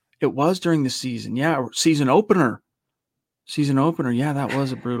 It was during the season. Yeah, season opener. Yeah, that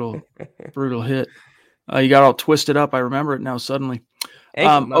was a brutal hit. You got all twisted up. I remember it now suddenly.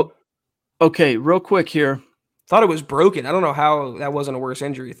 Okay, real quick here. Thought it was broken. I don't know how that wasn't a worse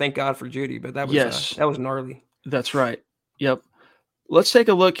injury. Thank God for Judy, but that was gnarly. That's right. Yep. Let's take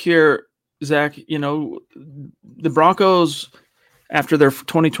a look here, Zach. The Broncos, after their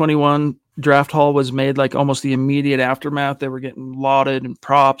 2021 draft haul was made, like almost the immediate aftermath, they were getting lauded and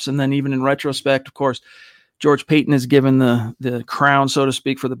props. And then even in retrospect, of course, George Payton is given the crown, so to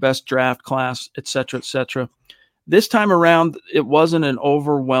speak, for the best draft class, et cetera, et cetera. This time around, it wasn't an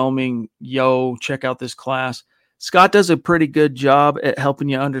overwhelming, check out this class. Scott does a pretty good job at helping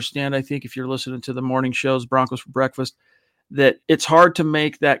you understand, I think, if you're listening to the morning shows, Broncos for Breakfast, that it's hard to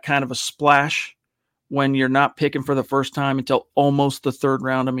make that kind of a splash when you're not picking for the first time until almost the third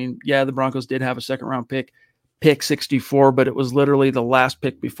round. I mean, yeah, the Broncos did have a second round pick 64, but it was literally the last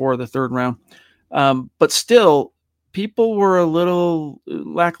pick before the third round. But still, people were a little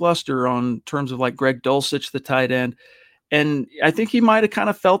lackluster on terms of like Greg Dulcich, the tight end. And I think he might have kind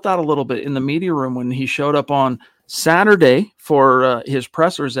of felt that a little bit in the media room when he showed up on Saturday for his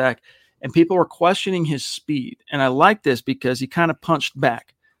presser, Zach, and people were questioning his speed. And I like this because he kind of punched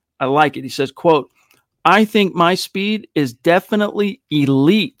back. I like it. He says, quote, "I think my speed is definitely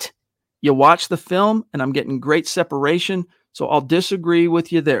elite. You watch the film and I'm getting great separation. So I'll disagree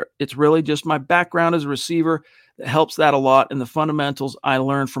with you there. It's really just my background as a receiver that helps that a lot. And the fundamentals I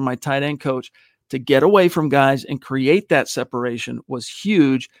learned from my tight end coach to get away from guys and create that separation was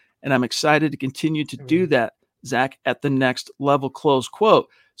huge. And I'm excited to continue to do that, Zach, at the next level," close quote.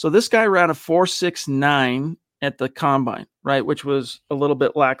 So this guy ran a 4.69 at the combine, right? Which was a little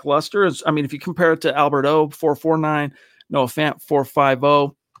bit lackluster. I mean, if you compare it to Albert O, 4.49, Noah Fant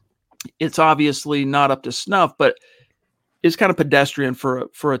 4.50. It's obviously not up to snuff, but it's kind of pedestrian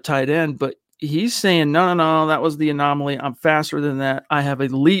for a tight end. But he's saying, no, that was the anomaly. I'm faster than that. I have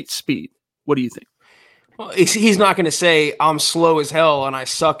elite speed. What do you think? Well, he's not going to say I'm slow as hell and I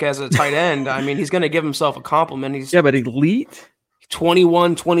suck as a tight end. I mean, he's going to give himself a compliment. But elite?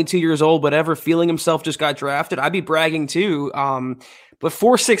 21, 22 years old, whatever, feeling himself, just got drafted. I'd be bragging too. But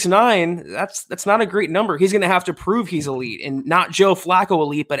 4.69, that's not a great number. He's going to have to prove he's elite, and not Joe Flacco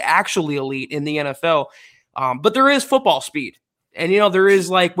elite, but actually elite in the NFL. But there is football speed. And, there is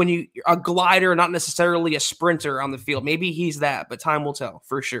like when a glider, not necessarily a sprinter on the field. Maybe he's that, but time will tell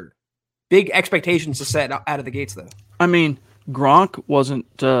for sure. Big expectations to set out of the gates, though. I mean, Gronk wasn't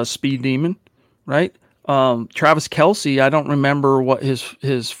a speed demon, right? Travis Kelce, I don't remember what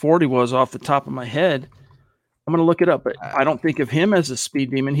his 40 was off the top of my head. I'm going to look it up, but I don't think of him as a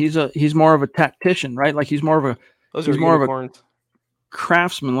speed demon. He's more of a tactician, right? Like he's more of a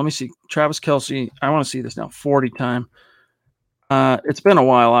craftsman. Let me see. Travis Kelce, I want to see this now. 40 time. It's been a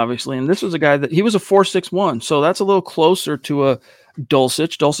while, obviously. And this was a guy that he was a 4.61. So that's a little closer to a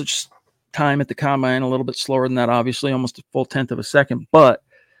Dulcich. Dulcich's time at the combine a little bit slower than that, obviously, almost a full 1/10 of a second. But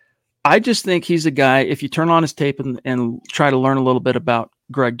I just think he's a guy, if you turn on his tape and try to learn a little bit about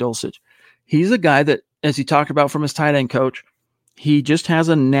Greg Dulcich, he's a guy that, as he talked about from his tight end coach, he just has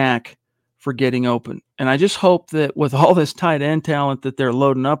a knack for getting open. And I just hope that with all this tight end talent that they're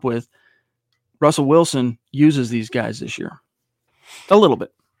loading up with, Russell Wilson uses these guys this year a little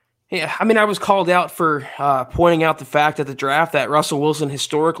bit. Yeah, I mean, I was called out for pointing out the fact at the draft that Russell Wilson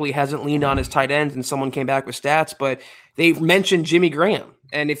historically hasn't leaned on his tight ends, and someone came back with stats, but they mentioned Jimmy Graham.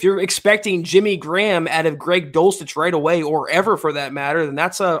 And if you're expecting Jimmy Graham out of Greg Dulcich right away, or ever for that matter, then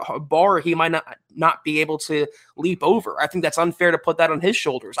that's a bar he might not be able to leap over. I think that's unfair to put that on his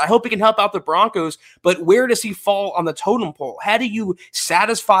shoulders. I hope he can help out the Broncos, but where does he fall on the totem pole? How do you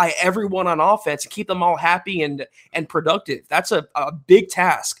satisfy everyone on offense and keep them all happy and productive? That's a big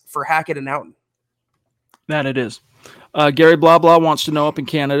task for Hackett and Houghton. That it is. Gary Blah Blah wants to know up in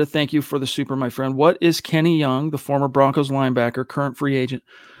Canada. Thank you for the super, my friend. What is Kenny Young, the former Broncos linebacker, current free agent?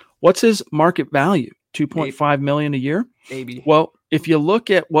 What's his market value? $2.5 million a year? Maybe. Well, if you look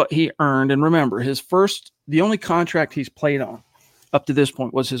at what he earned, and remember, the only contract he's played on up to this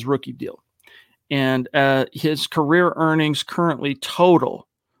point was his rookie deal. And his career earnings currently total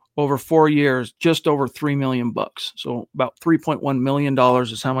over 4 years, just over $3 million. So about $3.1 million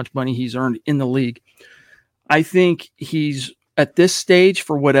is how much money he's earned in the league. I think he's at this stage,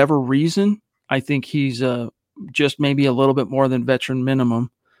 for whatever reason, I think he's just maybe a little bit more than veteran minimum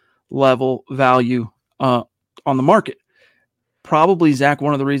level value on the market. Probably, Zach,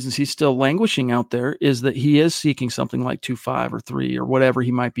 one of the reasons he's still languishing out there is that he is seeking something like 2.5 or 3 or whatever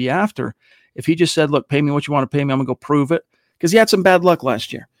he might be after. If he just said, look, pay me what you want to pay me, I'm going to go prove it. Because he had some bad luck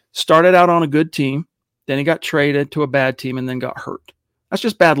last year. Started out on a good team, then he got traded to a bad team and then got hurt. That's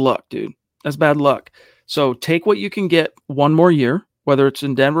just bad luck, dude. That's bad luck. So take what you can get one more year, whether it's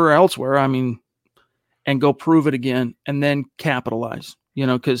in Denver or elsewhere, and go prove it again and then capitalize,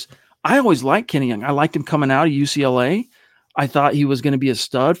 because I always liked Kenny Young. I liked him coming out of UCLA. I thought he was going to be a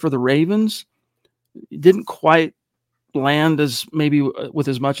stud for the Ravens. He didn't quite land as maybe with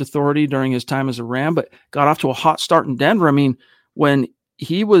as much authority during his time as a Ram, but got off to a hot start in Denver. I mean, when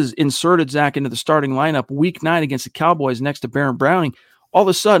he was inserted, Zach, into the starting lineup week 9 against the Cowboys next to Baron Browning, all of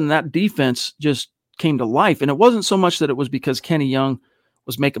a sudden that defense just came to life. And it wasn't so much that it was because Kenny Young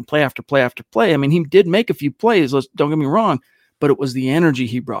was making play after play after play. I mean, he did make a few plays, don't get me wrong, but it was the energy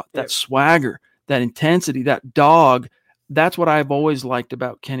he brought, that swagger, that intensity, that dog. That's what I've always liked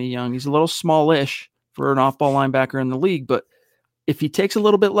about Kenny Young. He's a little smallish for an off-ball linebacker in the league, but if he takes a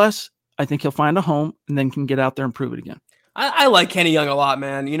little bit less, I think he'll find a home and then can get out there and prove it again. I like Kenny Young a lot,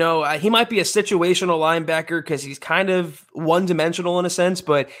 man. He might be a situational linebacker because he's kind of one-dimensional in a sense,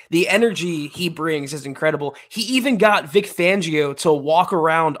 but the energy he brings is incredible. He even got Vic Fangio to walk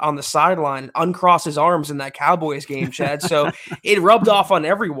around on the sideline, uncross his arms in that Cowboys game, Chad. So it rubbed off on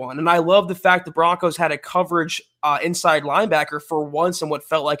everyone. And I love the fact the Broncos had a coverage inside linebacker for once in what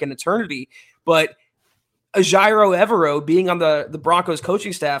felt like an eternity. But Ejiro Evero being on the Broncos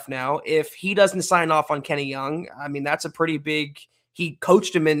coaching staff now, if he doesn't sign off on Kenny Young, I mean, that's a pretty big – he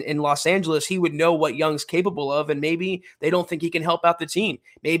coached him in Los Angeles. He would know what Young's capable of, and maybe they don't think he can help out the team.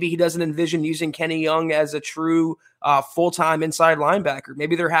 Maybe he doesn't envision using Kenny Young as a true full-time inside linebacker.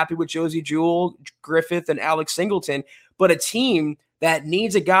 Maybe they're happy with Josie Jewell, Griffith, and Alex Singleton, but a team – that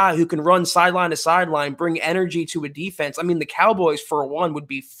needs a guy who can run sideline to sideline, bring energy to a defense. I mean, the Cowboys, for one, would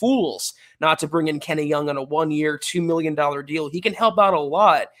be fools not to bring in Kenny Young on a 1-year, $2 million deal. He can help out a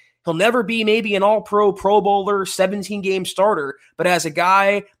lot. He'll never be maybe an all-pro, Pro Bowler, 17-game starter, but as a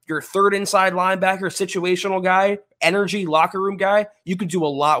guy, your third inside linebacker, situational guy, energy, locker room guy, you could do a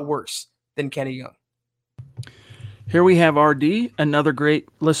lot worse than Kenny Young. Here we have RD, another great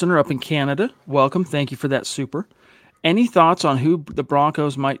listener up in Canada. Welcome. Thank you for that super. Any thoughts on who the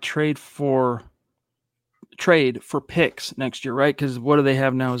Broncos might trade for picks next year, right? Because what do they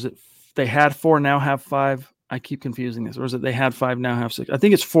have now? Is it they had 4, now have 5? I keep confusing this. Or is it they had 5, now have 6? I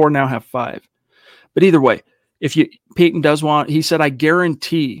think it's 4, now have 5. But either way, if Peyton does want, he said, I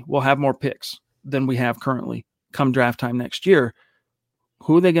guarantee we'll have more picks than we have currently come draft time next year.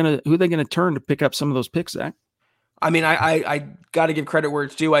 Who are they gonna turn to pick up some of those picks, Zach? I mean, I got to give credit where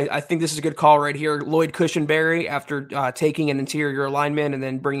it's due. I think this is a good call right here. Lloyd Cushenberry, after taking an interior lineman and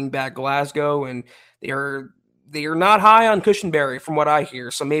then bringing back Glasgow, and they are not high on Cushenberry from what I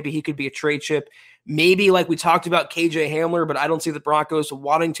hear. So maybe he could be a trade chip. Maybe like we talked about KJ Hamler, but I don't see the Broncos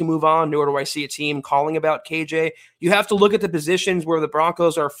wanting to move on, nor do I see a team calling about KJ. You have to look at the positions where the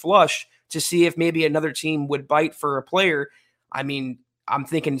Broncos are flush to see if maybe another team would bite for a player. I mean, I'm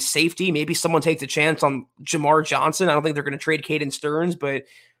thinking safety. Maybe someone takes a chance on Jamar Johnson. I don't think they're going to trade Caden Stearns, but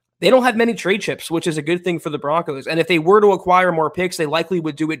they don't have many trade chips, which is a good thing for the Broncos. And if they were to acquire more picks, they likely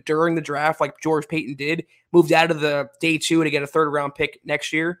would do it during the draft like George Payton did, moved out of the day 2 to get a third-round pick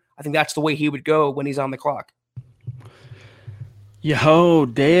next year. I think that's the way he would go when he's on the clock. Yo,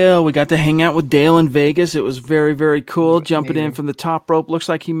 Dale. We got to hang out with Dale in Vegas. It was very, very cool. Jumping in from the top rope. Looks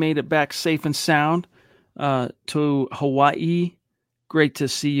like he made it back safe and sound to Hawaii. Great to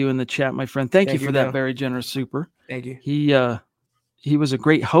see you in the chat, my friend. Thank you for that very generous super. Thank you. He was a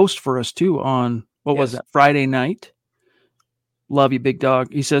great host for us too on was that, Friday night. Love you, big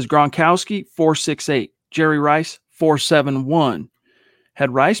dog. He says Gronkowski 4.68, Jerry Rice 4.71.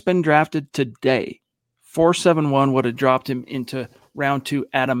 Had Rice been drafted today, 4.71 would have dropped him into round 2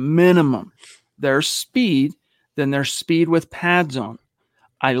 at a minimum. There's speed, then there's speed with pads on.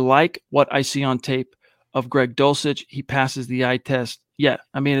 I like what I see on tape of Greg Dulcich. He passes the eye test. Yeah,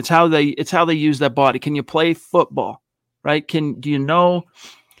 I mean, it's how they use that body. Can you play football, right? Do you know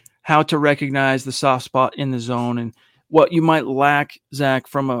how to recognize the soft spot in the zone and what you might lack, Zach,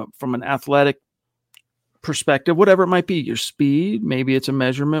 from an athletic perspective, whatever it might be, your speed, maybe it's a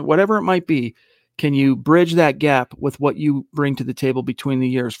measurement, whatever it might be. Can you bridge that gap with what you bring to the table between the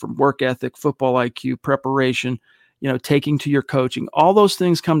years from work ethic, football IQ, preparation, taking to your coaching? All those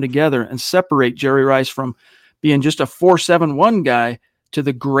things come together and separate Jerry Rice from being just a 4.71 guy to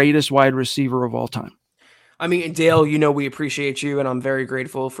the greatest wide receiver of all time. I mean, Dale, we appreciate you, and I'm very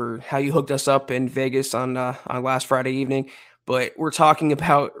grateful for how you hooked us up in Vegas on last Friday evening. But we're talking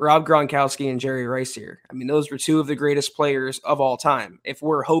about Rob Gronkowski and Jerry Rice here. I mean, those were 2 of the greatest players of all time. If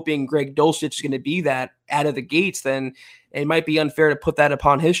we're hoping Greg Dulcich is going to be that out of the gates, then it might be unfair to put that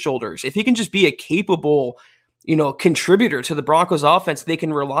upon his shoulders. If he can just be a capable contributor to the Broncos offense they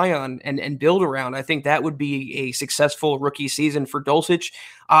can rely on and build around, I think that would be a successful rookie season for Dulcich.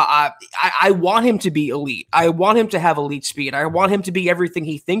 I want him to be elite. I want him to have elite speed. I want him to be everything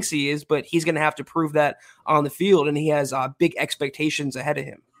he thinks he is, but he's going to have to prove that on the field, and he has big expectations ahead of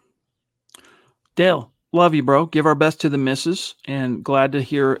him. Dale, love you, bro. Give our best to the missus, and glad to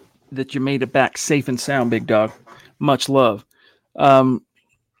hear that you made it back safe and sound, big dog. Much love.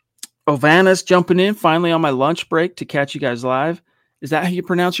 Ovanas jumping in finally on my lunch break to catch you guys live. Is that how you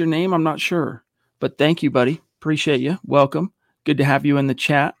pronounce your name? I'm not sure, but thank you, buddy. Appreciate you. Welcome. Good to have you in the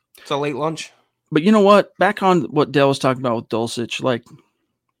chat. It's a late lunch. But you know what? Back on what Dale was talking about with Dulcich, like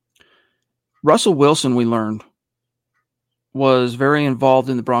Russell Wilson, we learned, was very involved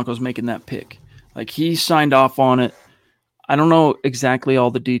in the Broncos making that pick. Like he signed off on it. I don't know exactly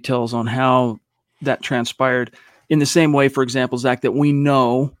all the details on how that transpired. In the same way, for example, Zach, that we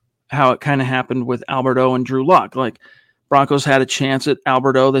know how it kind of happened with Albert O and Drew Lock. Like Broncos had a chance at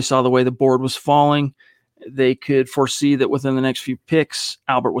Albert O. They saw the way the board was falling. They could foresee that within the next few picks,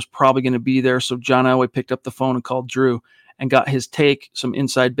 Albert was probably going to be there. So John Elway picked up the phone and called Drew and got his take, some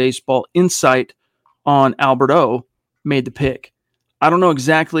inside baseball insight on Albert O, made the pick. I don't know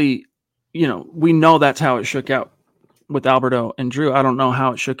exactly, we know that's how it shook out with Albert O and Drew. I don't know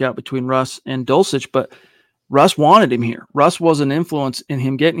how it shook out between Russ and Dulcich, but Russ wanted him here. Russ was an influence in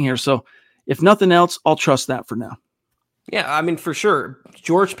him getting here. So if nothing else, I'll trust that for now. Yeah, I mean, for sure.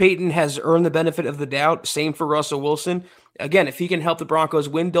 George Payton has earned the benefit of the doubt. Same for Russell Wilson. Again, if he can help the Broncos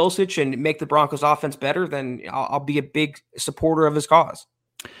win Dulcich and make the Broncos offense better, then I'll be a big supporter of his cause.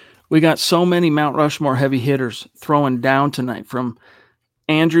 We got so many Mount Rushmore heavy hitters throwing down tonight, from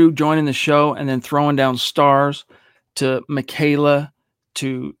Andrew joining the show and then throwing down stars to Michaela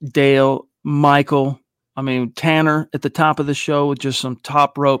to Dale, Michael, I mean, Tanner at the top of the show with just some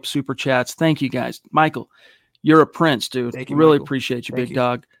top rope super chats. Thank you guys. Michael, you're a prince, dude. Thank you, really Michael. appreciate you, Thank big you.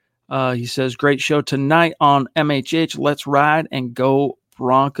 dog. He says, great show tonight on MHH. Let's ride and go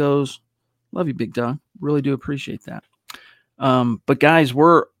Broncos. Love you, big dog. Really do appreciate that. But guys,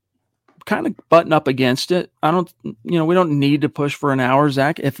 we're kind of butting up against it. We don't need to push for an hour,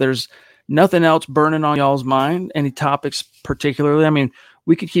 Zach. If there's nothing else burning on y'all's mind, any topics particularly, I mean,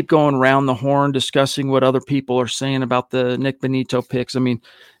 we could keep going around the horn discussing what other people are saying about the Nick Bonitto picks. I mean,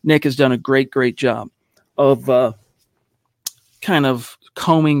 Nick has done a great job of kind of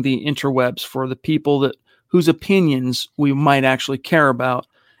combing the interwebs for the people whose opinions we might actually care about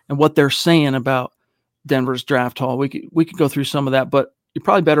and what they're saying about Denver's draft haul. We could go through some of that, but you're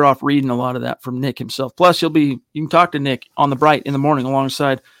probably better off reading a lot of that from Nick himself. Plus, you can talk to Nick on the Bright in the morning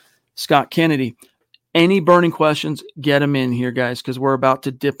alongside Scott Kennedy. Any burning questions, get them in here, guys, because we're about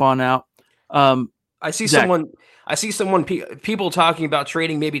to dip on out. I see Zach. People talking about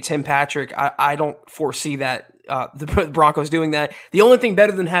trading maybe Tim Patrick. I don't foresee that the Broncos doing that. The only thing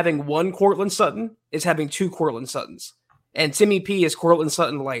better than having one Courtland Sutton is having two Courtland Suttons. And Timmy P is Courtland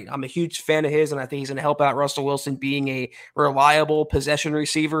Sutton light. I'm a huge fan of his, and I think he's going to help out Russell Wilson being a reliable possession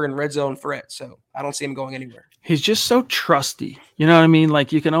receiver and red zone threat. So I don't see him going anywhere. He's just so trusty. You know what I mean?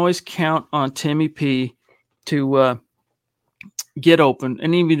 Like, you can always count on Timmy P to get open.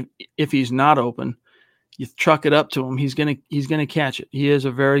 And even if he's not open, you truck it up to him, he's gonna catch it. He is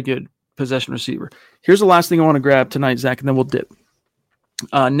a very good possession receiver. Here's the last thing I want to grab tonight, Zach, and then we'll dip.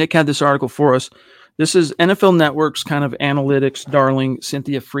 Nick had this article for us. This is NFL Network's kind of analytics darling,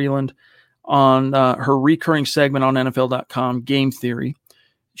 Cynthia Freeland, on her recurring segment on NFL.com, Game Theory.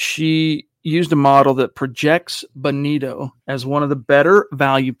 She used a model that projects Bonitto as one of the better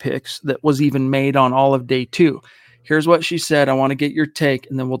value picks that was even made on all of day 2. Here's what she said. I want to get your take,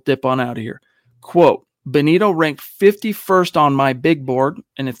 and then we'll dip on out of here. Quote, Bonitto ranked 51st on my big board,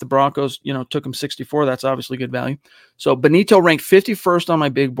 and if the Broncos, took him 64, that's obviously good value. So Bonitto ranked 51st on my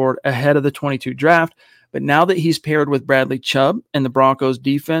big board ahead of the 22 draft, but now that he's paired with Bradley Chubb and the Broncos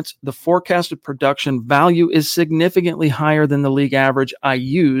defense, the forecasted production value is significantly higher than the league average I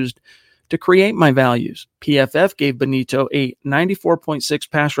used to create my values. PFF gave Bonitto a 94.6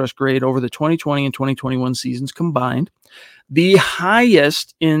 pass rush grade over the 2020 and 2021 seasons combined, the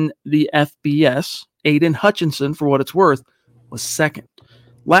highest in the FBS. Aiden Hutchinson, for what it's worth, was second.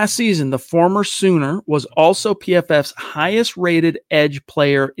 Last season, the former Sooner was also PFF's highest-rated edge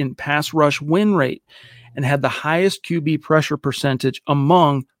player in pass rush win rate and had the highest QB pressure percentage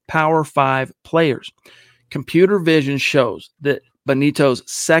among Power 5 players. Computer vision shows that Bonitto's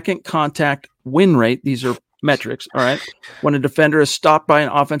second contact win rate, these are metrics, all right, when a defender is stopped by an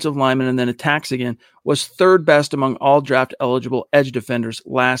offensive lineman and then attacks again, was third best among all draft-eligible edge defenders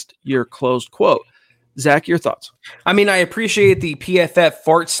last year, closed quote. Zach, your thoughts? I mean, I appreciate the PFF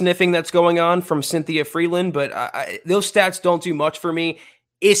fart sniffing that's going on from Cynthia Freeland, but those stats don't do much for me.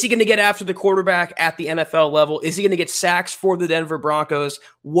 Is he going to get after the quarterback at the NFL level? Is he going to get sacks for the Denver Broncos?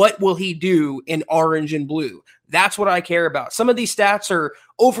 What will he do in orange and blue? That's what I care about. Some of these stats are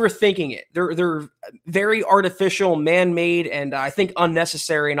overthinking it. They're very artificial, man-made, and I think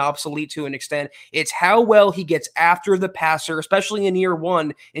unnecessary and obsolete to an extent. It's how well he gets after the passer, especially in year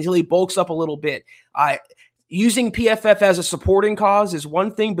one, until he bulks up a little bit. Using PFF as a supporting cause is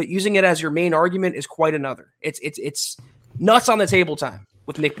one thing, but using it as your main argument is quite another. It's nuts on the table time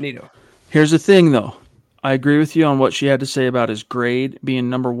with Nick Bonitto. Here's the thing, though. I agree with you on what she had to say about his grade being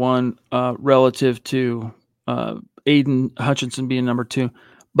number one relative to Aiden Hutchinson being number 2.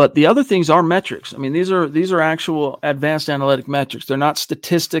 But the other things are metrics. I mean, these are actual advanced analytic metrics. They're not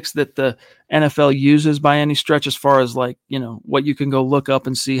statistics that the NFL uses by any stretch as far as what you can go look up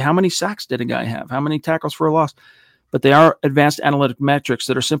and see how many sacks did a guy have, how many tackles for a loss. But they are advanced analytic metrics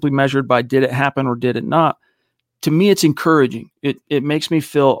that are simply measured by did it happen or did it not. To me, it's encouraging. It makes me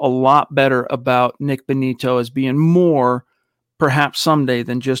feel a lot better about Nick Bonitto as being more perhaps someday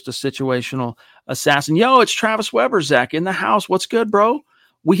than just a situational assassin. Yo, it's Travis Weber, Zach, in the house. What's good, bro?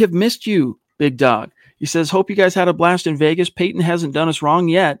 We have missed you, big dog. He says, hope you guys had a blast in Vegas. Peyton hasn't done us wrong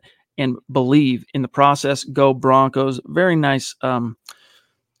yet, and believe in the process. Go Broncos. Very nice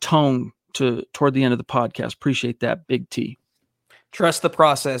tone toward the end of the podcast. Appreciate that, Big T. Trust the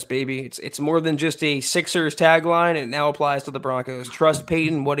process, baby. It's more than just a Sixers tagline. It now applies to the Broncos. Trust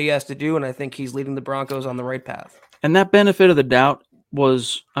Peyton, what he has to do, and I think he's leading the Broncos on the right path. And that benefit of the doubt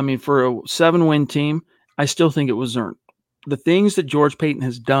was, for a 7-win team, I still think it was earned. The things that George Paton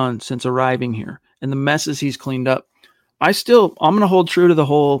has done since arriving here and the messes he's cleaned up, I'm going to hold true to the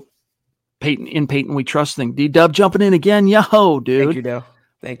whole Peyton we trust thing. D-Dub jumping in again. Yo, dude. Thank you, Dale.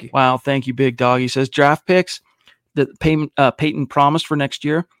 Thank you. Wow, thank you, big dog. He says draft picks that Peyton promised for next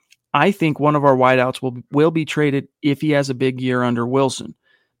year. I think one of our wideouts will be traded if he has a big year under Wilson.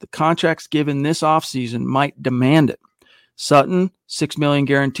 The contracts given this offseason might demand it. Sutton, $6 million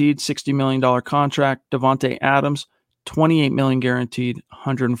guaranteed, $60 million contract. Devontae Adams, $28 million guaranteed,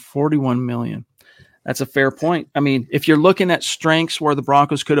 $141 million. That's a fair point. I mean, if you're looking at strengths where the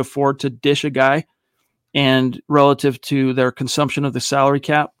Broncos could afford to dish a guy and relative to their consumption of the salary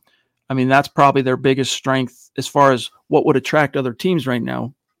cap, I mean, that's probably their biggest strength as far as what would attract other teams right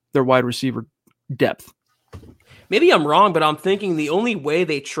now, their wide receiver depth. Maybe I'm wrong, but I'm thinking the only way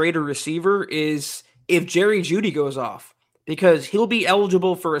they trade a receiver is if Jerry Jeudy goes off, because he'll be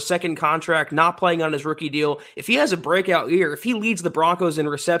eligible for a second contract, not playing on his rookie deal. If he has a breakout year, if he leads the Broncos in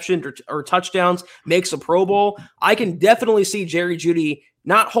reception or touchdowns, makes a Pro Bowl, I can definitely see Jerry Jeudy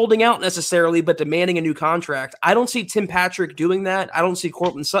not holding out necessarily, but demanding a new contract. I don't see Tim Patrick doing that. I don't see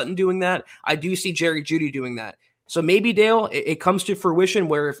Courtland Sutton doing that. I do see Jerry Jeudy doing that. So maybe, Dale, it comes to fruition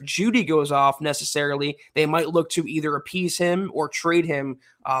where if Jeudy goes off necessarily, they might look to either appease him or trade him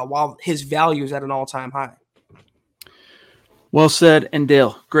while his value is at an all-time high. Well said. And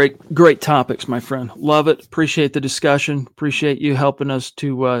Dale, great topics, my friend. Love it. Appreciate the discussion. Appreciate you helping us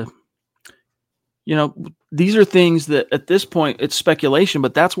to, these are things that at this point it's speculation,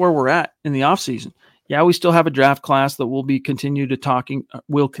 but that's where we're at in the offseason. Yeah, we still have a draft class that we'll continue to talk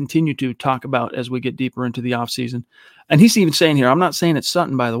about as we get deeper into the offseason. And he's even saying here, I'm not saying it's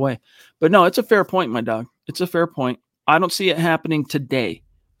Sutton, by the way, but no, it's a fair point, my dog. It's a fair point. I don't see it happening today.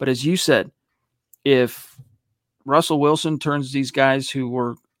 But as you said, if Russell Wilson turns these guys who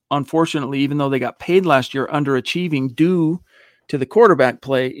were unfortunately, even though they got paid last year, underachieving due to the quarterback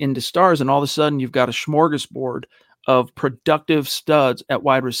play into stars, and all of a sudden you've got a smorgasbord of productive studs at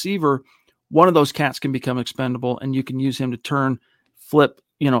wide receiver, one of those cats can become expendable, and you can use him to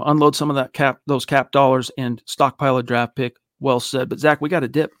unload some of those cap dollars and stockpile a draft pick. Well said. But Zach, we got a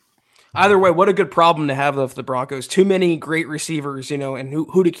dip. Either way, what a good problem to have of the Broncos. Too many great receivers, and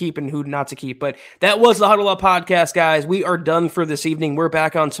who to keep and who not to keep. But that was the Huddle Up podcast, guys. We are done for this evening. We're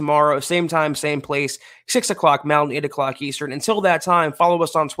back on tomorrow. Same time, same place, 6 o'clock Mountain, 8 o'clock Eastern. Until that time, follow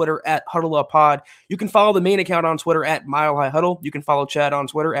us on Twitter at Huddle Up Pod. You can follow the main account on Twitter at Mile High Huddle. You can follow Chad on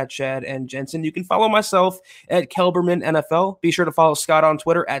Twitter at Chad and Jensen. You can follow myself at Kelberman NFL. Be sure to follow Scott on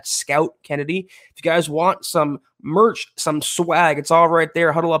Twitter at Scout Kennedy. If you guys want some merch, some swag, it's all right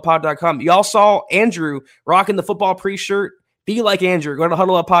there, huddleuppod.com. Y'all saw Andrew rocking the football pre-shirt. Be like Andrew. Go to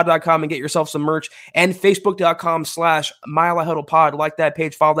huddleuppod.com and get yourself some merch, and facebook.com/milehighhuddlepod. Like that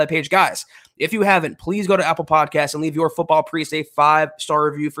page, follow that page. Guys, if you haven't, please go to Apple Podcasts and leave your football priest a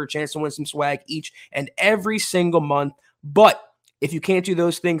 5-star review for a chance to win some swag each and every single month. But if you can't do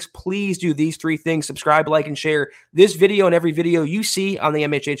those things, please do these 3 things. Subscribe, like, and share this video and every video you see on the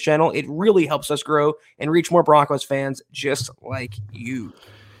MHH channel. It really helps us grow and reach more Broncos fans just like you.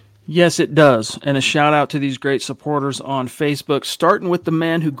 Yes, it does. And a shout out to these great supporters on Facebook, starting with the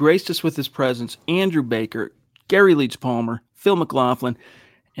man who graced us with his presence, Andrew Baker, Gary Leeds Palmer, Phil McLaughlin,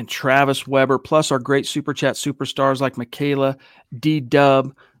 and Travis Weber, plus our great Super Chat superstars like Michaela,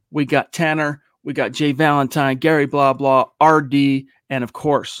 D-Dub. We got Tanner. We got Jay Valentine, Gary Blah Blah, RD, and of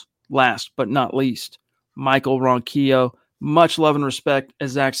course, last but not least, Michael Ronquillo. Much love and respect.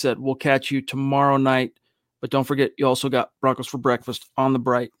 As Zach said, we'll catch you tomorrow night. But don't forget, you also got Broncos for Breakfast on the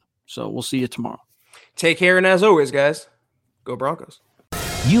Bright. So we'll see you tomorrow. Take care, and as always, guys, go Broncos.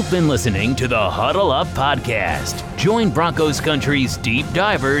 You've been listening to the Huddle Up Podcast. Join Broncos Country's deep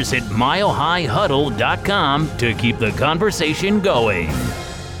divers at milehighhuddle.com to keep the conversation going.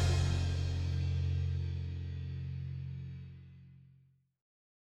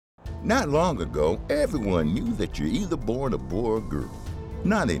 Not long ago, everyone knew that you're either born a boy or a girl.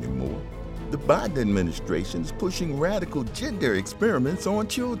 Not anymore. The Biden administration is pushing radical gender experiments on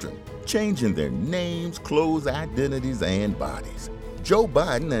children, changing their names, clothes, identities, and bodies. Joe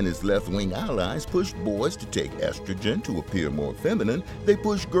Biden and his left-wing allies pushed boys to take estrogen to appear more feminine. They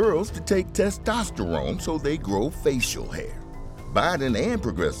pushed girls to take testosterone so they grow facial hair. Biden and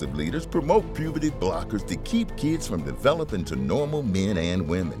progressive leaders promote puberty blockers to keep kids from developing to normal men and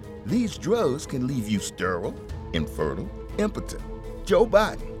women. These drugs can leave you sterile, infertile, impotent. Joe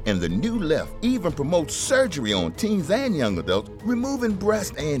Biden and the New Left even promote surgery on teens and young adults, removing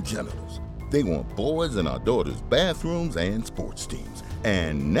breasts and genitals. They want boys in our daughters' bathrooms and sports teams.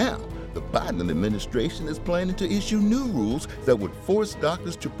 And now, the Biden administration is planning to issue new rules that would force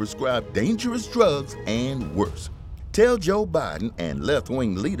doctors to prescribe dangerous drugs and worse. Tell Joe Biden and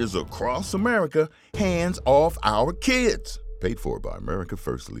left-wing leaders across America, hands off our kids. Paid for by America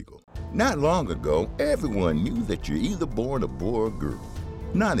First Legal. Not long ago, everyone knew that you're either born a boy or a girl.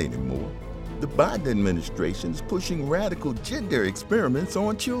 Not anymore. The Biden administration is pushing radical gender experiments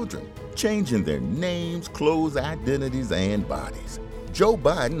on children, changing their names, clothes, identities, and bodies. Joe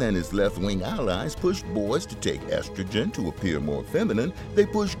Biden and his left-wing allies push boys to take estrogen to appear more feminine. They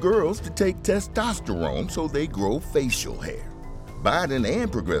push girls to take testosterone so they grow facial hair. Biden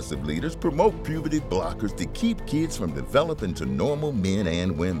and progressive leaders promote puberty blockers to keep kids from developing to normal men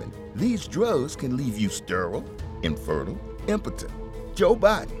and women. These drugs can leave you sterile, infertile, impotent. Joe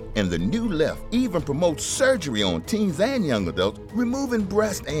Biden and the new left even promote surgery on teens and young adults, removing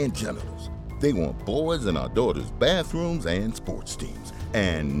breasts and genitals. They want boys in our daughters' bathrooms and sports teams.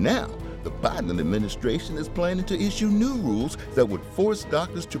 And now, the Biden administration is planning to issue new rules that would force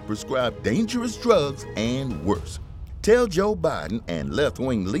doctors to prescribe dangerous drugs and worse. Tell Joe Biden and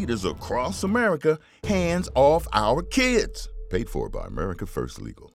left-wing leaders across America, hands off our kids. Paid for by America First Legal.